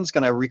sessions,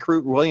 going to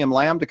recruit William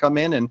Lamb to come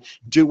in and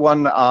do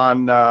one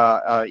on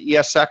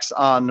ESX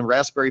on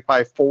Raspberry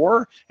Pi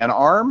 4 and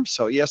ARM.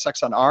 So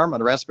ESX on ARM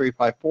on Raspberry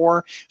Pi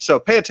 4. So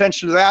pay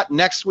attention to that.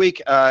 Next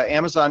week,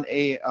 Amazon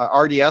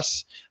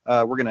RDS.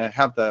 We're going to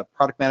have the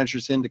product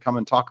managers in to come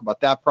and talk about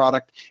that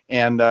product.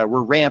 And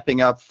we're ramping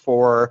up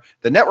for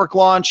the network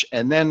launch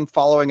and then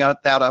following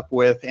that up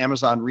with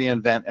Amazon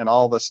reInvent and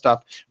all the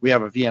stuff. We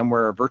have a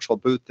VMware virtual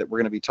booth that we're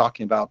going to be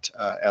talking about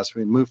as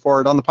we move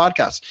forward on the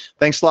podcast.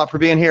 Thanks a lot for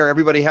being here.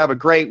 Everybody have a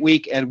great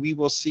week, and we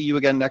will see you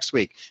again next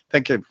week.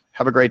 Thank you.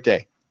 Have a great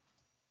day.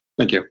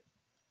 Thank you.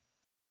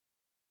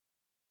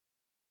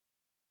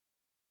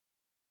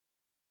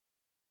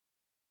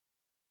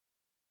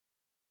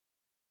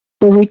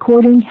 The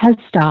recording has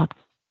stopped.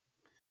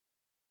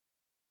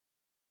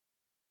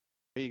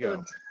 There you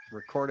go.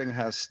 Recording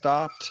has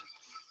stopped.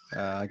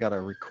 I got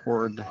to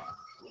record.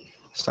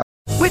 Stop.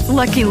 With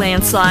Lucky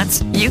Land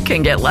Slots, you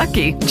can get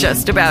lucky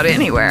just about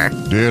anywhere.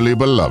 Dearly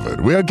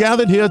beloved, we are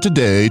gathered here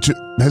today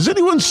to... Has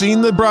anyone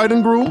seen the bride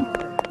and groom?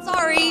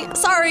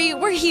 Sorry,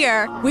 we're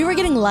here. We were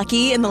getting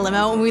lucky in the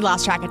limo and we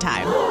lost track of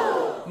time.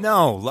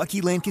 No,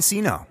 Lucky Land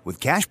Casino, with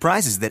cash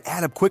prizes that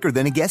add up quicker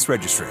than a guest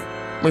registry.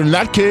 In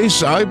that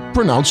case, I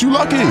pronounce you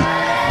lucky.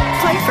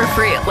 Play for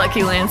free at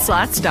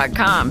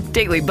LuckyLandSlots.com.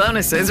 Daily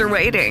bonuses are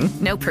waiting.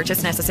 No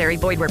purchase necessary.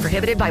 Void where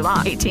prohibited by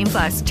law.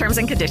 18+. Terms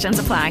and conditions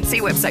apply.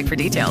 See website for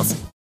details.